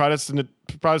 fine,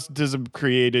 Protestantism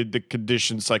created the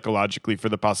conditions psychologically for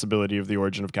the possibility of the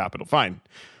origin of capital. Fine.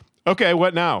 Okay,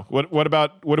 what now? What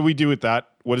do we do with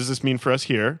that? What does this mean for us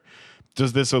here?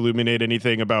 Does this illuminate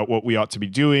anything about what we ought to be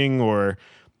doing, or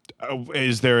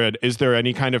is there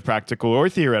any kind of practical or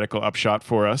theoretical upshot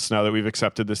for us now that we've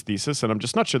accepted this thesis? And I'm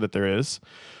just not sure that there is.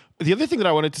 The other thing that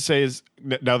I wanted to say is,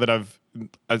 now that I've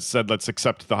said let's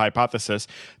accept the hypothesis,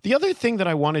 the other thing that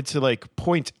I wanted to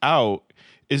point out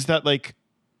is that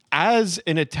as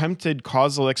an attempted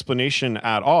causal explanation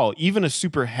at all, even a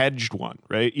super hedged one,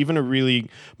 right? Even a really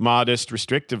modest,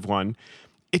 restrictive one,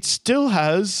 it still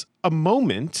has a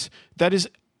moment that is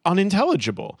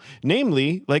unintelligible.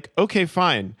 Namely, okay,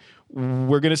 fine.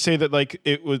 We're going to say that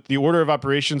it was the order of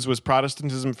operations was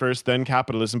Protestantism first, then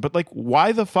capitalism. But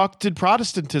why the fuck did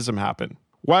Protestantism happen?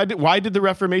 Why did the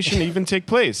Reformation even take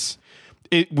place?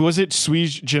 Was it sui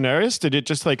generis? Did it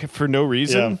just for no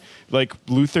reason? Yeah.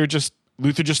 Luther just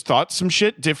thought some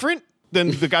shit different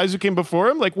than the guys who came before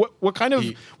him? What kind of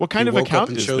account is this? He woke up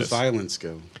and chose violence,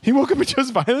 Go. He woke up and chose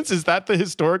violence? Is that the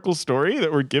historical story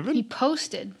that we're given? He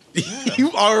posted.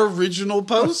 You are original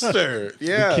poster.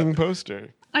 Yeah. The king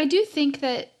poster. I do think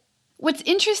that what's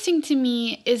interesting to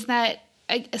me is that,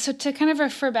 so to kind of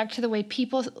refer back to the way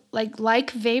people like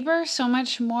Weber so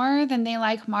much more than they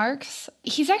like Marx,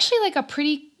 he's actually a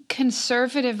pretty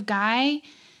conservative guy.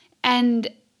 And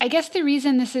I guess the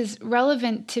reason this is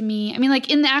relevant to me, I mean,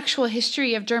 in the actual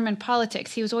history of German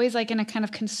politics, he was always in a kind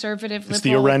of conservative liberal it's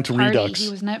the Arendt party. Redux. He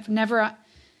was never.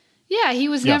 Yeah, he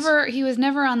was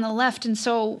never on the left. And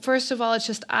so, first of all, it's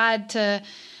just odd to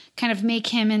kind of make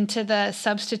him into the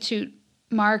substitute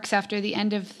Marx after the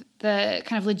end of the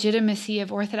kind of legitimacy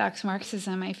of Orthodox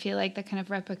Marxism. I feel the kind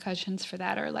of repercussions for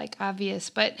that are obvious.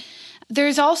 But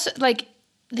there's also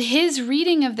his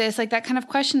reading of this, that kind of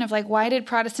question of why did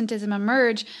Protestantism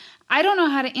emerge? I don't know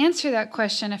how to answer that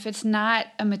question if it's not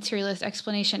a materialist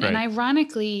explanation. Right. And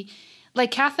ironically,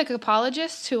 like Catholic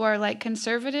apologists who are like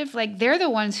conservative, like they're the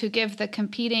ones who give the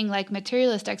competing like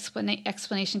materialist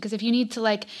explanation. Because if you need to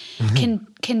like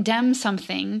condemn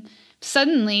something,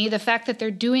 suddenly the fact that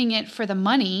they're doing it for the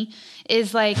money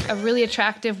is like a really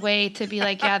attractive way to be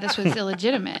like, yeah, this was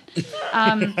illegitimate.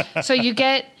 So you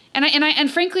get,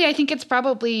 and frankly, I think it's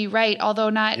probably right, although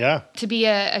not to be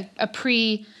a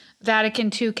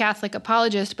pre-Vatican II Catholic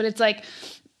apologist, but it's like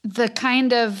the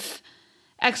kind of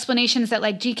explanations that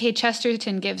like G.K.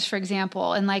 Chesterton gives, for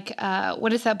example, and like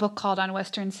what is that book called on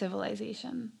Western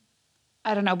civilization?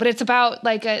 I don't know, but it's about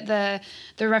like the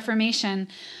Reformation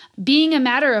being a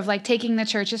matter of like taking the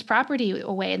church's property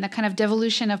away and the kind of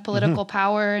devolution of political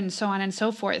power and so on and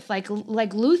so forth. Like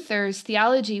Luther's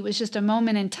theology was just a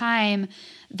moment in time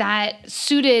that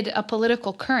suited a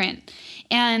political current.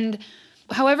 And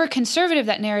however conservative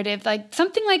that narrative, like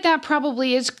something like that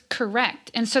probably is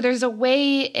correct. And so there's a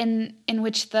way in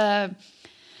which the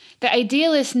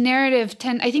idealist narrative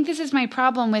I think this is my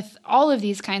problem with all of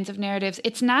these kinds of narratives.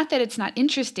 It's not that it's not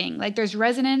interesting. Like there's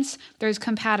resonance, there's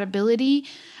compatibility.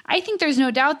 I think there's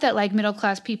no doubt that like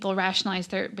middle-class people rationalize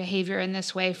their behavior in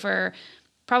this way for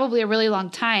probably a really long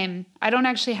time. I don't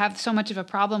actually have so much of a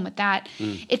problem with that.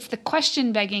 It's the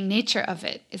question-begging nature of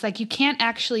it. It's like you can't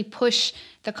actually push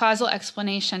the causal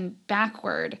explanation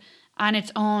backward on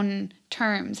its own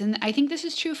terms. And I think this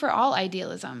is true for all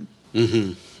idealism.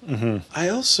 I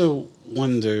also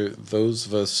wonder, those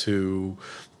of us who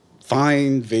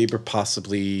find Weber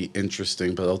possibly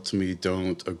interesting, but ultimately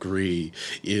don't agree.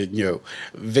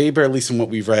 Weber, at least in what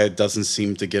we've read, doesn't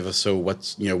seem to give us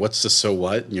what's the so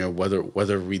what. What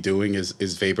are we doing?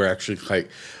 Is Weber actually like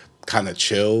kind of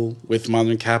chill with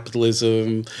modern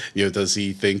capitalism? Does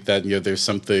he think that there's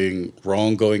something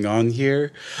wrong going on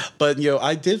here? But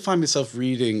I did find myself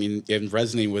reading and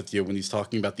resonating with when he's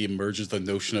talking about the emergence of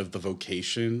the notion of the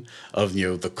vocation, of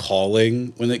the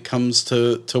calling when it comes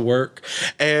to work.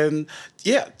 And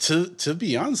to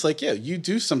be honest, you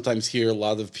do sometimes hear a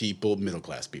lot of people,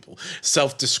 middle-class people,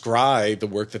 self-describe the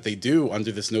work that they do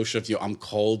under this notion of, I'm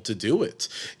called to do it.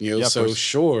 So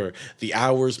sure, the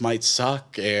hours might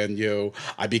suck and,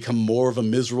 I become more of a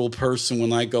miserable person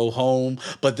when I go home,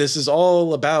 but this is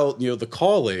all about, the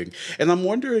calling. And I'm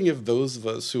wondering if those of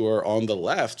us who are on the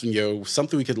left,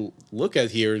 something we could look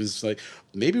at here is like,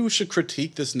 maybe we should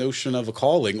critique this notion of a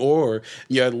calling, or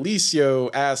at least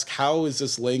ask, how is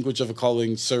this language of a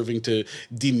calling serving to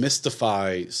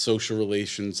demystify social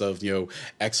relations of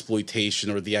exploitation,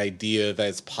 or the idea that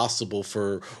it's possible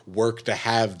for work to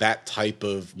have that type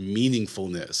of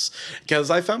meaningfulness? Because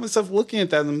I found myself looking at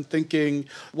that and I'm thinking,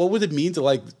 what would it mean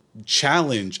to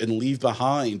challenge and leave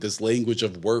behind this language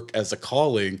of work as a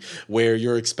calling, where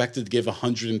you're expected to give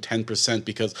 110%,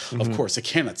 because of course it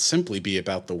cannot simply be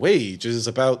about the wage. It is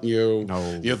about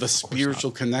the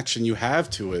spiritual connection you have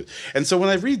to it. And so when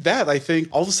I read that, I think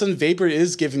all of a sudden Weber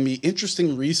is giving me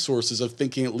interesting resources of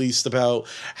thinking at least about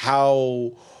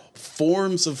how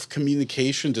forms of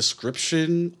communication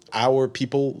description, our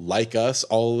people like us,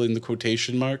 all in the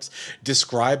quotation marks,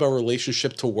 describe our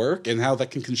relationship to work and how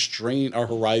that can constrain our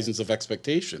horizons of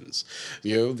expectations.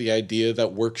 The idea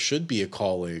that work should be a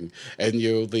calling, and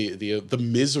the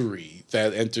misery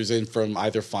that enters in from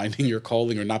either finding your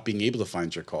calling or not being able to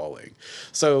find your calling.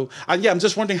 So I'm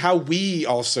just wondering how we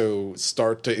also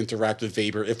start to interact with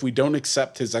Weber if we don't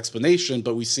accept his explanation,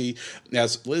 but we see,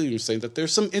 as Lillian was saying, that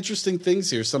there's some interesting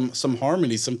things here, some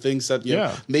harmony, some things that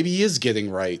maybe he is getting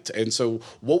right. And so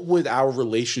what would our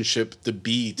relationship to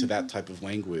be to that type of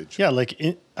language? Yeah,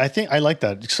 I think I like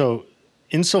that. So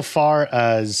insofar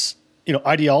as,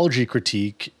 ideology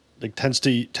critique tends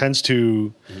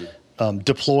to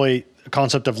deploy a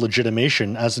concept of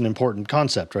legitimation as an important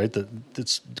concept, right? That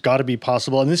it's got to be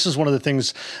possible. And this is one of the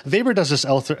things Weber does this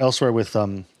elsewhere with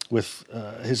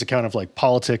his account of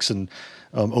politics and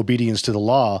obedience to the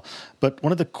law. But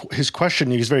one of his question,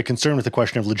 he's very concerned with the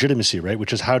question of legitimacy, right?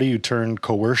 Which is, how do you turn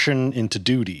coercion into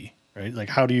duty, right?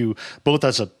 How do you, both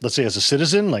as let's say as a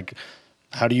citizen,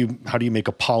 how do you make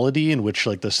a polity in which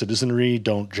the citizenry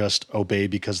don't just obey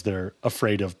because they're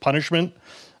afraid of punishment,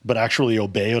 but actually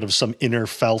obey out of some inner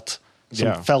felt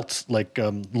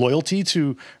loyalty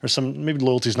to, or some, maybe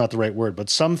loyalty is not the right word, but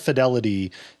some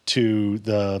fidelity to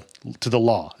the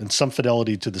law and some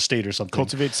fidelity to the state or something.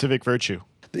 Cultivate civic virtue.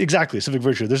 Exactly, civic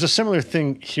virtue. There's a similar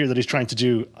thing here that he's trying to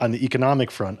do on the economic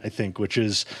front, I think, which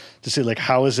is to say,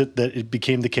 how is it that it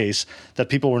became the case that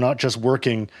people were not just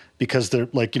working because they're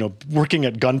working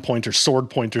at gunpoint or sword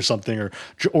point or something,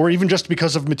 or even just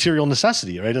because of material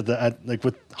necessity, right?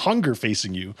 With hunger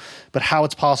facing you, but how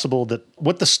it's possible that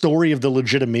what the story of the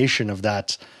legitimation of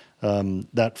that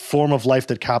form of life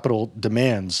that capital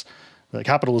demands that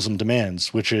capitalism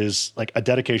demands, which is like a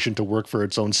dedication to work for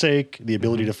its own sake, the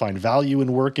ability to find value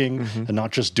in working and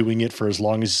not just doing it for as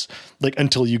long as like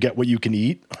until you get what you can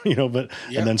eat, and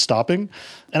then stopping.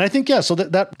 And I think, so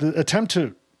that the attempt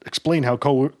to explain how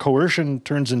coercion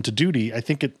turns into duty, I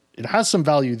think it has some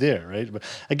value there, right? But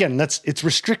again, it's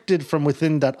restricted from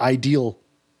within that ideal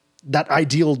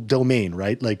domain,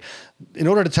 right? Like in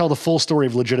order to tell the full story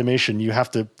of legitimation, you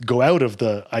have to go out of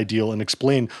the ideal and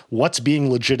explain what's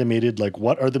being legitimated, like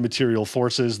what are the material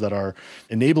forces that are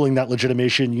enabling that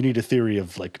legitimation. You need a theory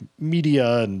of like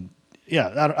media and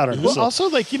I don't know. Well, also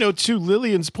like, to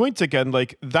Lillian's point again,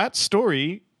 like that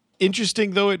story,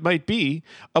 interesting though it might be,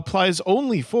 applies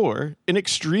only for an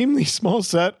extremely small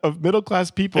set of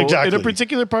middle-class people in a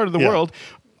particular part of the world.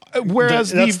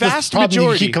 Whereas the vast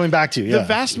majority, you keep coming back to, the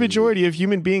vast majority of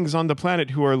human beings on the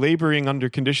planet who are laboring under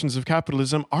conditions of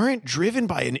capitalism aren't driven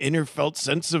by an inner felt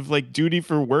sense of like duty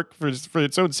for work for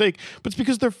its own sake, but it's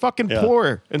because they're fucking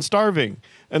poor and starving,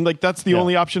 and like that's the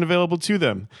only option available to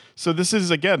them. So this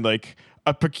is again like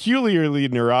a peculiarly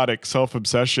neurotic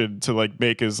self-obsession to like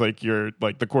make as like your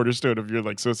like the cornerstone of your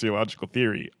like sociological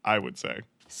theory, I would say.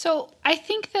 So I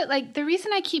think that like the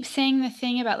reason I keep saying the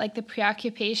thing about like the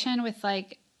preoccupation with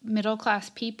like middle class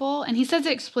people, and he says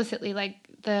it explicitly, like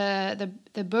the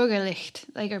Bürgerlicht,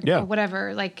 like or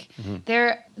whatever, like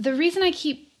the reason I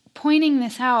keep pointing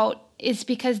this out is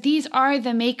because these are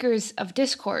the makers of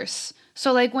discourse.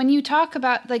 So like when you talk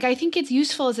about, like, I think it's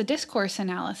useful as a discourse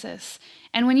analysis.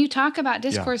 And when you talk about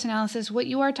discourse analysis, what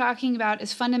you are talking about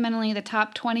is fundamentally the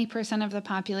top 20% of the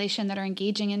population that are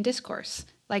engaging in discourse.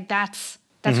 Like that's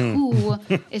who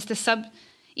is the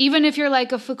even if you're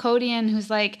like a Foucauldian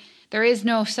who's like, there is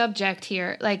no subject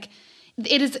here. Like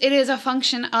it is a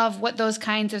function of what those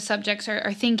kinds of subjects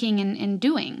are thinking and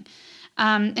doing,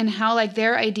 and how like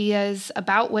their ideas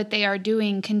about what they are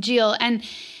doing congeal. And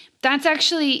that's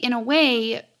actually, in a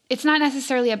way, it's not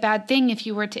necessarily a bad thing if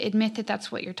you were to admit that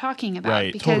that's what you're talking about,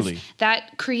 right, because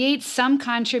that creates some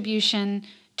contribution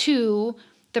to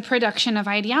the production of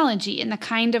ideology and the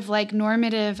kind of like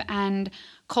normative and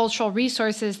cultural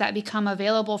resources that become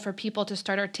available for people to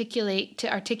start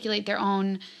articulate their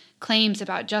own claims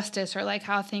about justice or like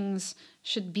how things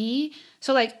should be.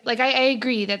 So like I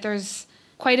agree that there's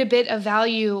quite a bit of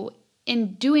value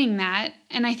in doing that.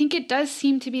 And I think it does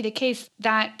seem to be the case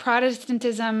that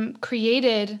Protestantism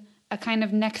created a kind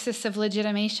of nexus of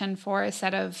legitimation for a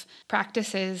set of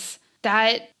practices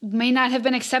that may not have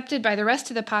been accepted by the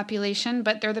rest of the population,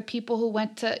 but they're the people who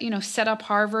went to, set up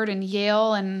Harvard and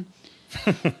Yale, and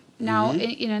now,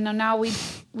 now we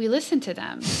listen to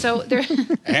them. So they're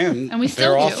and we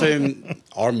still they're do. often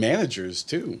our managers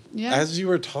too. Yeah. As you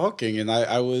were talking, and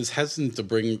I was hesitant to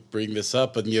bring this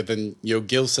up, but then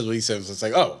Gil said what he said. It's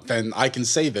like, oh, then I can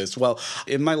say this. Well,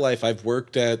 in my life, I've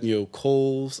worked at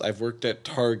Kohl's, I've worked at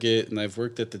Target, and I've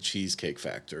worked at the Cheesecake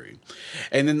Factory,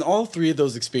 and in all three of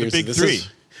those experiences, the big three.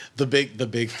 The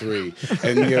big three.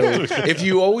 And if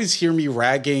you always hear me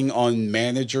ragging on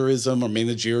managerism or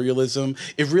managerialism,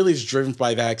 it really is driven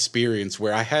by that experience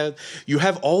where you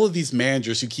have all of these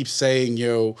managers who keep saying,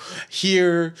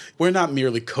 here we're not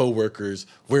merely coworkers,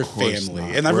 we're family.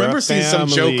 Not. And I remember seeing some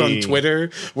joke on Twitter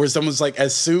where someone's like,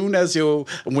 as soon as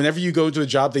whenever you go to a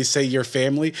job, they say you're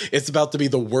family, it's about to be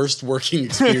the worst working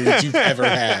experience you've ever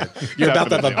had. You're about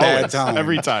to have a bad time.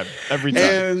 Every time.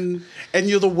 And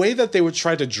the way that they would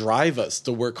try to drive us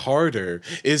to work harder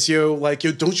is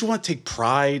don't you want to take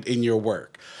pride in your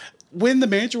work? When the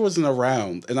manager wasn't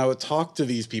around and I would talk to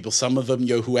these people, some of them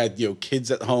who had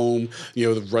kids at home,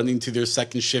 running to their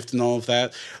second shift and all of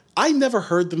that, I never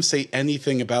heard them say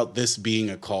anything about this being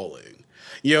a calling.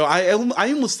 I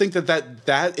almost think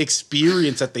that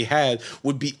experience that they had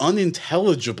would be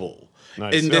unintelligible.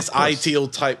 Nice. In this ideal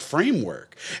type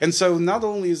framework. And so not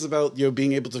only is it about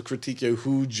being able to critique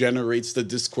who generates the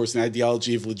discourse and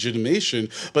ideology of legitimation,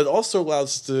 but also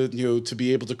allows us to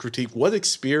be able to critique what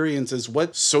experiences,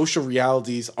 what social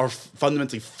realities are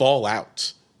fundamentally fall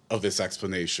out of this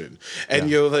explanation.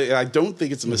 And I don't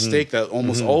think it's a mistake that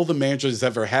almost all the managers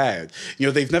ever had.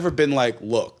 They've never been like,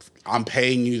 look, I'm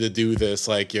paying you to do this.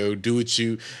 Like, do what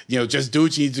just do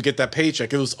what you need to get that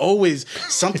paycheck. It was always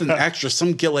something extra,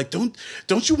 some guilt. Like,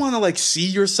 don't you want to like see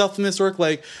yourself in this work?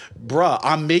 Like, bruh,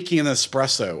 I'm making an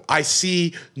espresso. I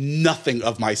see nothing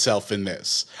of myself in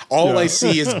this. All I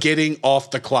see is getting off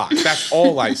the clock. That's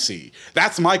all I see.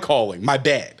 That's my calling, my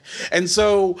bed. And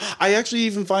so I actually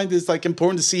even find it's like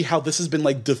important to see how this has been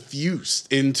like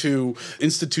diffused into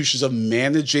institutions of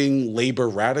managing labor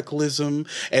radicalism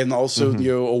and also,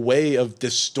 a way of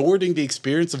distorting the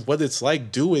experience of what it's like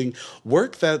doing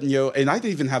work that, and I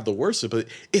didn't even have the worst of it,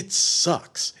 but it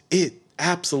sucks. It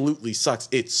absolutely sucks.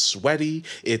 It's sweaty,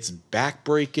 it's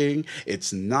backbreaking,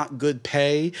 it's not good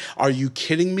pay. Are you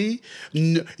kidding me?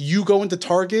 You go into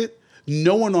Target,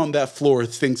 no one on that floor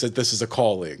thinks that this is a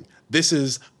calling. This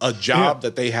is a job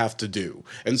that they have to do.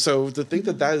 And so to think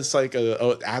that that is like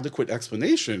a adequate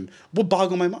explanation will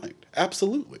boggle my mind.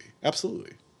 Absolutely.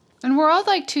 Absolutely. And we're all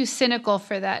like too cynical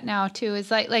for that now too. Is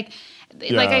like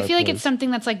I feel like it's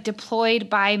something that's like deployed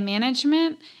by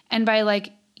management and by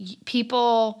like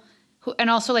people who, and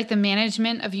also like the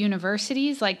management of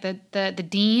universities, like the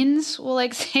deans will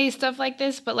like say stuff like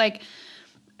this, but like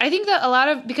I think that a lot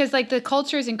of, because like the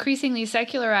culture is increasingly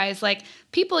secularized, like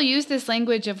people use this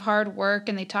language of hard work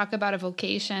and they talk about a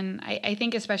vocation. I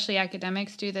think especially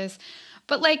academics do this,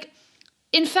 but like,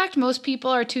 in fact, most people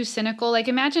are too cynical. Like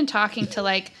imagine talking to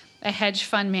like a hedge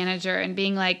fund manager and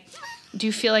being like, do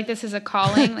you feel like this is a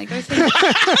calling? Like they're saying,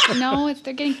 no,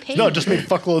 they're getting paid. No, just make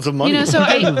fuckloads of money. You know, so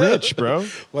I'm rich, bro.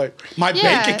 Like my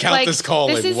bank account like, is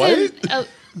calling. This what?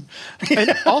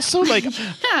 And also, like,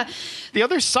 Yeah. the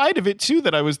other side of it too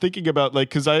that I was thinking about, like,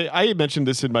 because I mentioned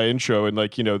this in my intro, and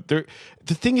like, you know, the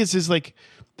thing is like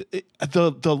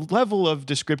the level of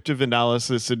descriptive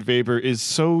analysis in Weber is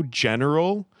so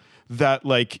general that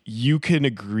like you can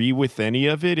agree with any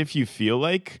of it if you feel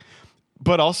like.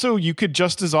 But also, you could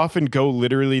just as often go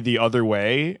literally the other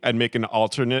way and make an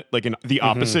alternate, like the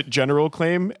opposite general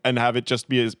claim, and have it just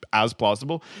be as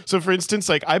plausible. So, for instance,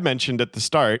 like I mentioned at the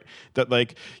start that,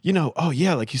 like, you know, oh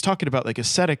yeah, like he's talking about like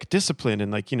ascetic discipline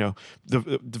and like, you know,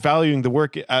 the valuing the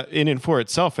work in and for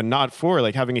itself and not for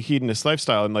like having a hedonist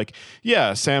lifestyle. And like,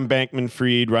 yeah, Sam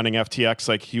Bankman-Fried running FTX,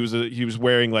 like he was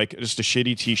wearing like just a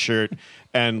shitty T-shirt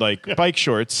and like bike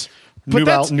shorts. New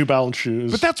Balance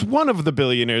shoes. But that's one of the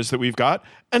billionaires that we've got.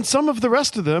 And some of the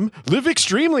rest of them live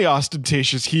extremely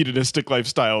ostentatious, hedonistic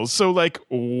lifestyles. So, like,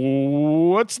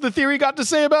 what's the theory got to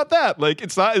say about that? Like,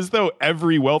 it's not as though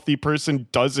every wealthy person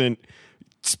doesn't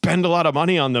spend a lot of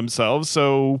money on themselves.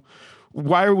 So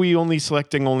why are we only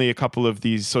selecting only a couple of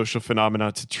these social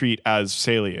phenomena to treat as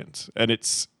salient? And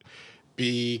it's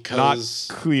because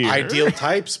not clear. Ideal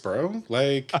types, bro.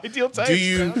 Like ideal types.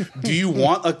 Do you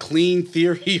want a clean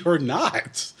theory or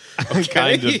not?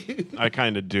 Okay. I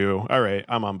kind of do. All right,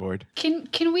 I'm on board. Can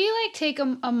we like take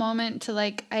a moment to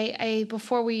like I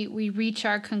before we reach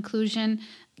our conclusion,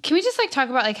 can we just like talk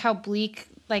about like how bleak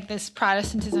like this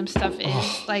Protestantism stuff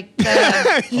is? Like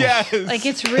yes. Like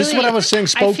it's really, this is what I was saying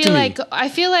spoke to me. I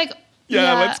feel like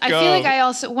Yeah, let's go. I feel like I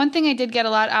also, one thing I did get a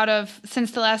lot out of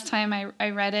since the last time I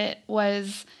read it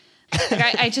was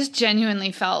like I just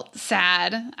genuinely felt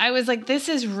sad. I was like, this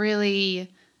is really,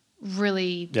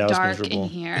 really dark in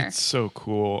here. It's so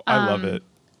cool. I love it.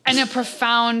 And a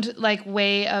profound like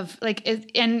way of like,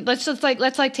 and let's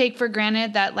take for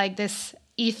granted that like this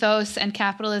ethos and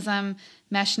capitalism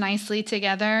mesh nicely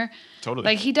together. Totally.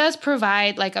 Like he does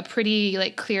provide like a pretty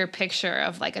like clear picture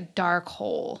of like a dark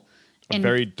hole. In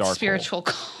very dark spiritual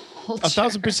culture.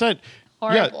 1,000%.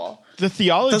 Horrible. Yeah, the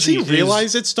theology. Does he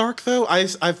realize it's dark though? I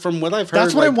from what I've heard,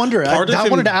 that's what like, I wonder. I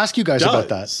wanted to ask you guys about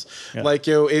that. Yeah. Like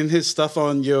in his stuff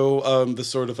on the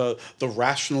sort of the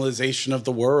rationalization of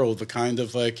the world, the kind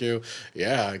of like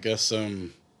I guess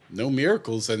no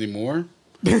miracles anymore.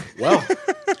 Well,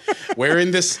 we're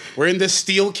in this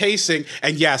steel casing,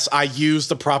 and yes, I use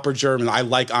the proper German. I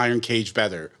like Iron Cage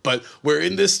better, but we're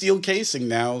in this steel casing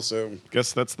now, so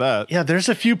guess that's that. Yeah, there's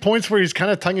a few points where he's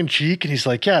kind of tongue in cheek, and he's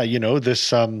like, yeah, you know,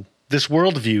 this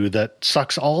worldview that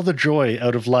sucks all the joy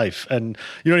out of life, and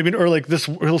you know what I mean, or like this,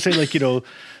 he'll say like, you know.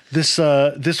 This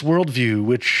worldview,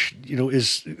 which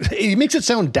he makes it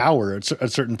sound dour at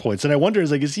certain points, and I wonder,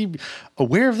 is he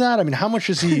aware of that? I mean, how much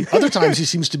is he? Other times, he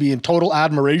seems to be in total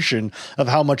admiration of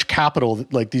how much capital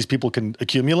like these people can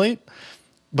accumulate.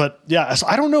 But yeah, so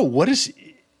I don't know. What is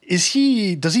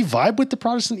he? Does he vibe with the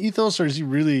Protestant ethos, or is he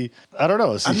really? I don't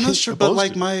know. I'm not sure, but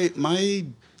like my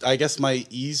I guess my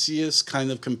easiest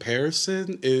kind of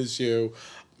comparison is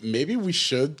maybe we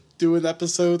should do an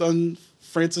episode on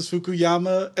Francis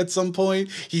Fukuyama at some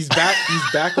point. He's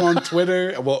back on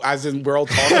Twitter. Well, as in we're all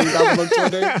talking about him on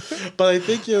Twitter. But I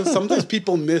think sometimes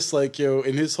people miss like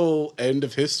in his whole end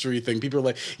of history thing. People are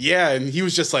like, yeah, and he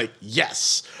was just like,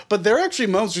 yes. But there are actually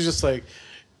moments where you're just like,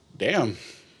 damn.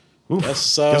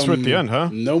 Guess we're at the end, huh?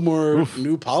 No more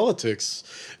new politics.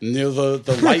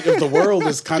 The light of the world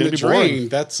is kind of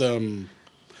drained. That's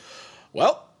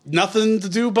well. Nothing to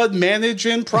do but manage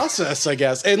and process, I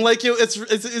guess. And like it's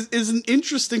an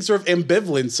interesting sort of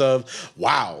ambivalence of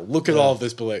wow, look at all of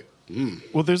this, but like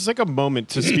well, there's like a moment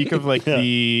to speak of like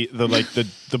the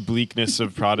bleakness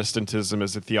of Protestantism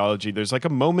as a theology. There's like a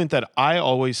moment that I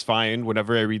always find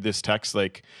whenever I read this text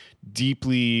like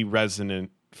deeply resonant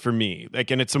for me.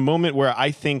 Like, and it's a moment where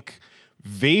I think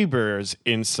Weber's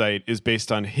insight is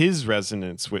based on his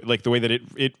resonance with, like, the way that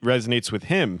it resonates with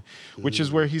him, which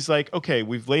is where he's like, okay,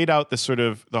 we've laid out the sort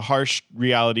of the harsh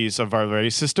realities of our very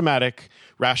systematic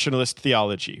rationalist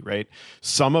theology, right?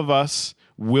 Some of us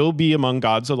will be among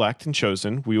God's elect and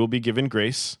chosen. We will be given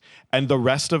grace, and the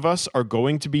rest of us are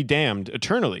going to be damned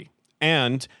eternally.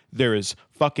 And there is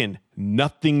fucking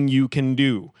nothing you can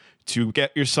do to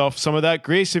get yourself some of that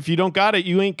grace. If you don't got it,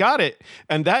 you ain't got it.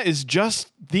 And that is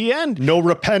just the end. No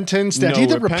repentance. The idea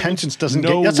that repentance doesn't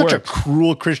get... That's such a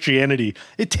cruel Christianity.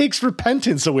 It takes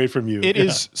repentance away from you. It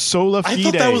is sola fide, I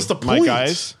thought that was the point. my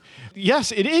guys.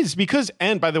 Yes, it is. Because,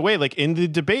 and by the way, like in the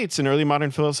debates in early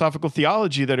modern philosophical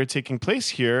theology that are taking place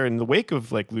here in the wake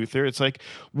of like Luther, it's like,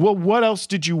 well, what else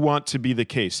did you want to be the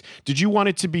case? Did you want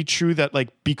it to be true that like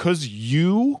because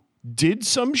you did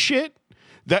some shit,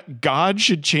 that God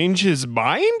should change his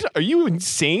mind? Are you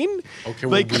insane? Okay,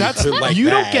 like that's like you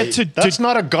that. don't get to. That's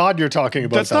not a God you're talking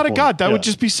about. That's not a God. That would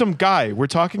just be some guy. We're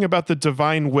talking about the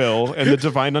divine will and the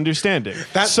divine understanding.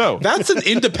 That's an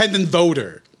independent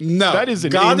voter. No, that is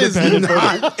an God independent is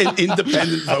not an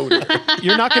independent voter.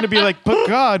 You're not going to be like, but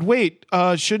God, wait,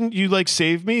 shouldn't you like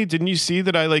save me? Didn't you see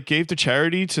that I like gave to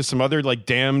charity to some other like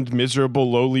damned,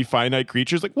 miserable, lowly, finite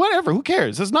creatures? Like whatever, who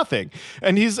cares? There's nothing.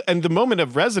 And the moment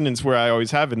of resonance where I always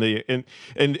have in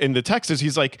the text is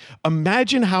he's like,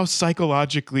 imagine how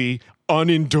psychologically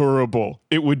unendurable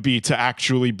it would be to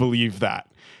actually believe that.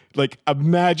 Like,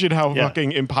 imagine how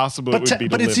fucking impossible it would be to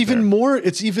But it's live even there. more.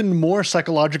 It's even more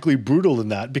psychologically brutal than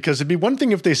that, because it'd be one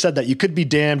thing if they said that you could be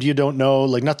damned, you don't know,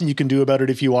 like nothing you can do about it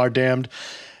if you are damned.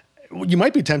 You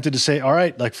might be tempted to say, all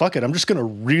right, like, fuck it. I'm just going to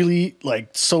really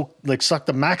suck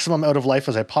the maximum out of life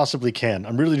as I possibly can.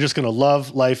 I'm really just going to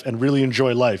love life and really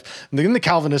enjoy life. And then the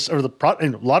Calvinists or a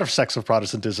lot of sects of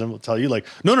Protestantism will tell you like,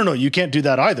 no, you can't do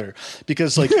that either.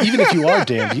 Because like, even if you are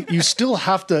damned, you still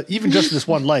have to, even just this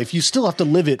one life, you still have to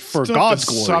live it for God's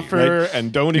glory. Suffer right?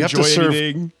 and don't you enjoy have to serve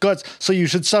anything. God's. So you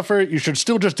should suffer. You should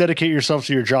still just dedicate yourself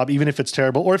to your job, even if it's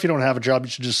terrible. Or if you don't have a job,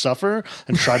 you should just suffer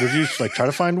and try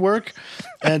to find work.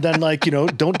 And then, like, you know,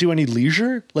 don't do any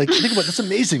leisure. Like, think about it, that's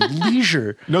amazing.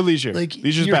 Leisure. No leisure. Like,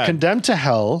 Leisure's you're bad. condemned to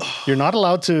hell. You're not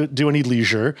allowed to do any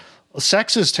leisure.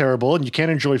 Sex is terrible, and you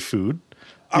can't enjoy food.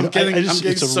 I'm getting it's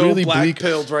a so really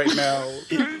black-pilled right now.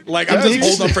 Like, I'm just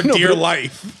holding on for dear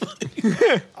life.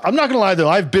 I'm not gonna lie though.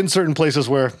 I've been certain places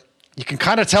where you can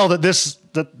kind of tell that this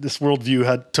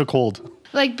worldview took hold.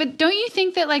 Like, but don't you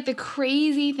think that like the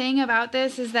crazy thing about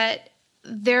this is that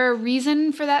there a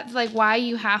reason for that? Like, why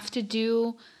you have to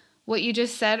do what you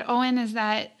just said, Owen, is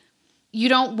that you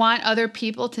don't want other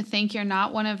people to think you're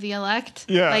not one of the elect.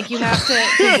 Yeah. Like, you have to,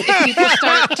 'cause if people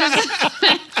start just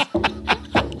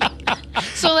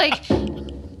so like,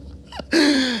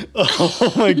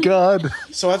 Oh my God.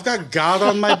 So I've got God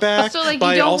on my back, So, like, but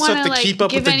you I don't also have wanna, to like, keep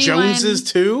up with give the anyone- Joneses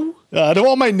too. I don't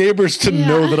want my neighbors to Yeah.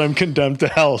 know that I'm condemned to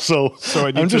hell, so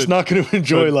I'm just not going to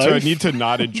enjoy life. So I need to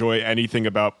not enjoy anything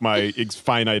about my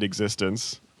finite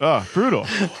existence. Oh, brutal.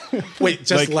 Wait,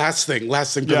 just Like- last thing.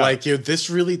 But Yeah. like, you know, this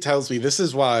really tells me this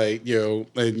is why,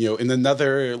 in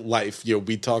another life,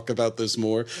 we talk about this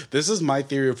more. This is my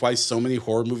theory of why so many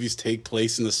horror movies take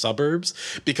place in the suburbs,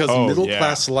 because middle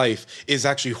class life is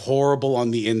actually horrible on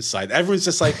the inside. Everyone's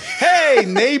just like, hey,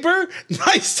 neighbor,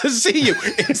 nice to see you.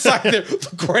 Inside there,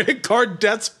 the credit card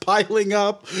debt's piling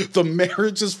up, the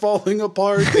marriage is falling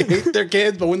apart, they hate their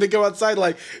kids, but when they go outside,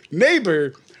 like,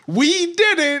 neighbor, we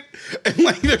did it. And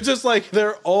like,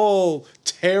 they're all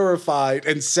terrified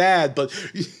and sad, but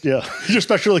Yeah. Your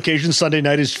special occasion Sunday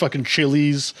night is fucking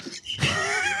Chili's.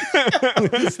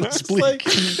 it's bleak. like,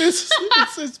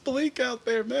 it's bleak out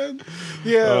there, man.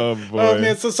 Yeah. Oh, boy.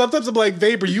 Man. So sometimes I'm like,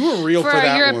 Weber, you were real for for our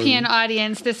that European one.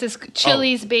 audience, this is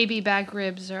Chili's baby back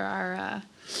ribs or our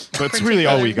That's really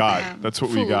all we particular, got. That's what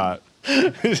we food. got.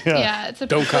 yeah, it's a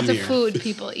Don't come it's a here. food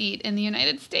people eat in the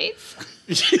United States.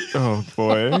 Oh,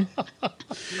 boy.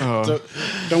 So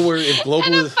don't worry, if global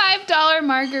And a is $5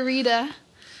 margarita.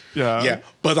 yeah,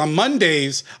 but on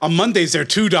Mondays they're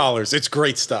 $2. It's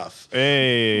great stuff.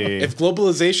 Hey. If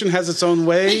globalization has its own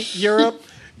way, Europe,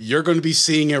 you're going to be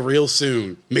seeing it real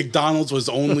soon. McDonald's was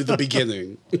only the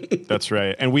beginning. That's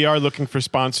right. And we are looking for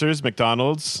sponsors.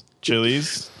 McDonald's,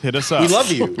 Chili's, hit us up. We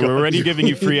love you. We're already giving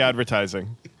you free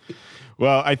advertising.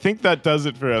 Well, I think that does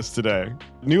it for us today.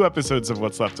 New episodes of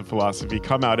What's Left of Philosophy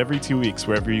come out every 2 weeks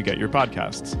wherever you get your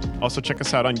podcasts. Also, check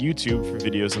us out on YouTube for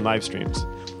videos and live streams.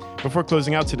 Before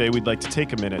closing out today, we'd like to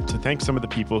take a minute to thank some of the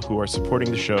people who are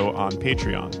supporting the show on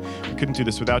Patreon. We couldn't do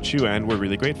this without you, and we're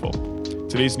really grateful.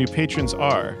 Today's new patrons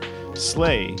are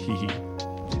Slay,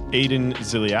 Aiden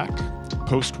Ziliak,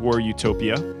 Post-War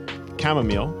Utopia,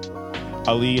 Chamomile,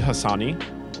 Ali Hassani,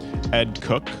 Ed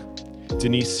Cook,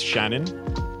 Denise Shannon,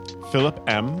 Philip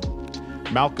M.,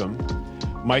 Malcolm,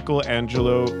 Michael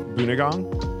Angelo Bunagong,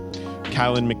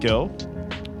 Callan McGill,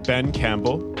 Ben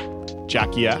Campbell,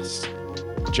 Jackie S.,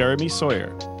 Jeremy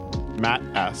Sawyer, Matt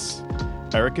S.,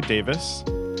 Erica Davis,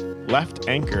 Left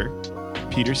Anchor,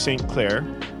 Peter St. Clair,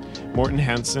 Morton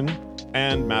Hansen,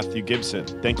 and Matthew Gibson.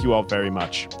 Thank you all very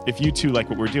much. If you too like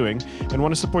what we're doing and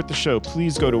want to support the show,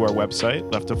 please go to our website,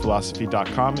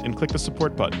 leftofphilosophy.com, and click the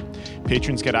support button.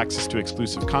 Patrons get access to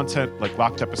exclusive content like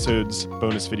locked episodes,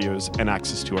 bonus videos, and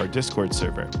access to our Discord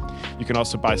server. You can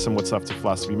also buy some What's Left of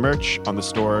Philosophy merch on the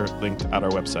store linked at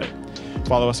our website.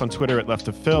 Follow us on Twitter at Left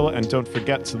of Phil, and don't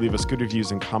forget to leave us good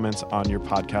reviews and comments on your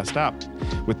podcast app.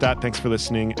 With that, thanks for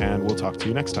listening, and we'll talk to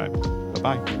you next time.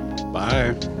 Bye-bye.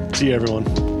 Bye. See you, everyone.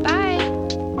 Bye.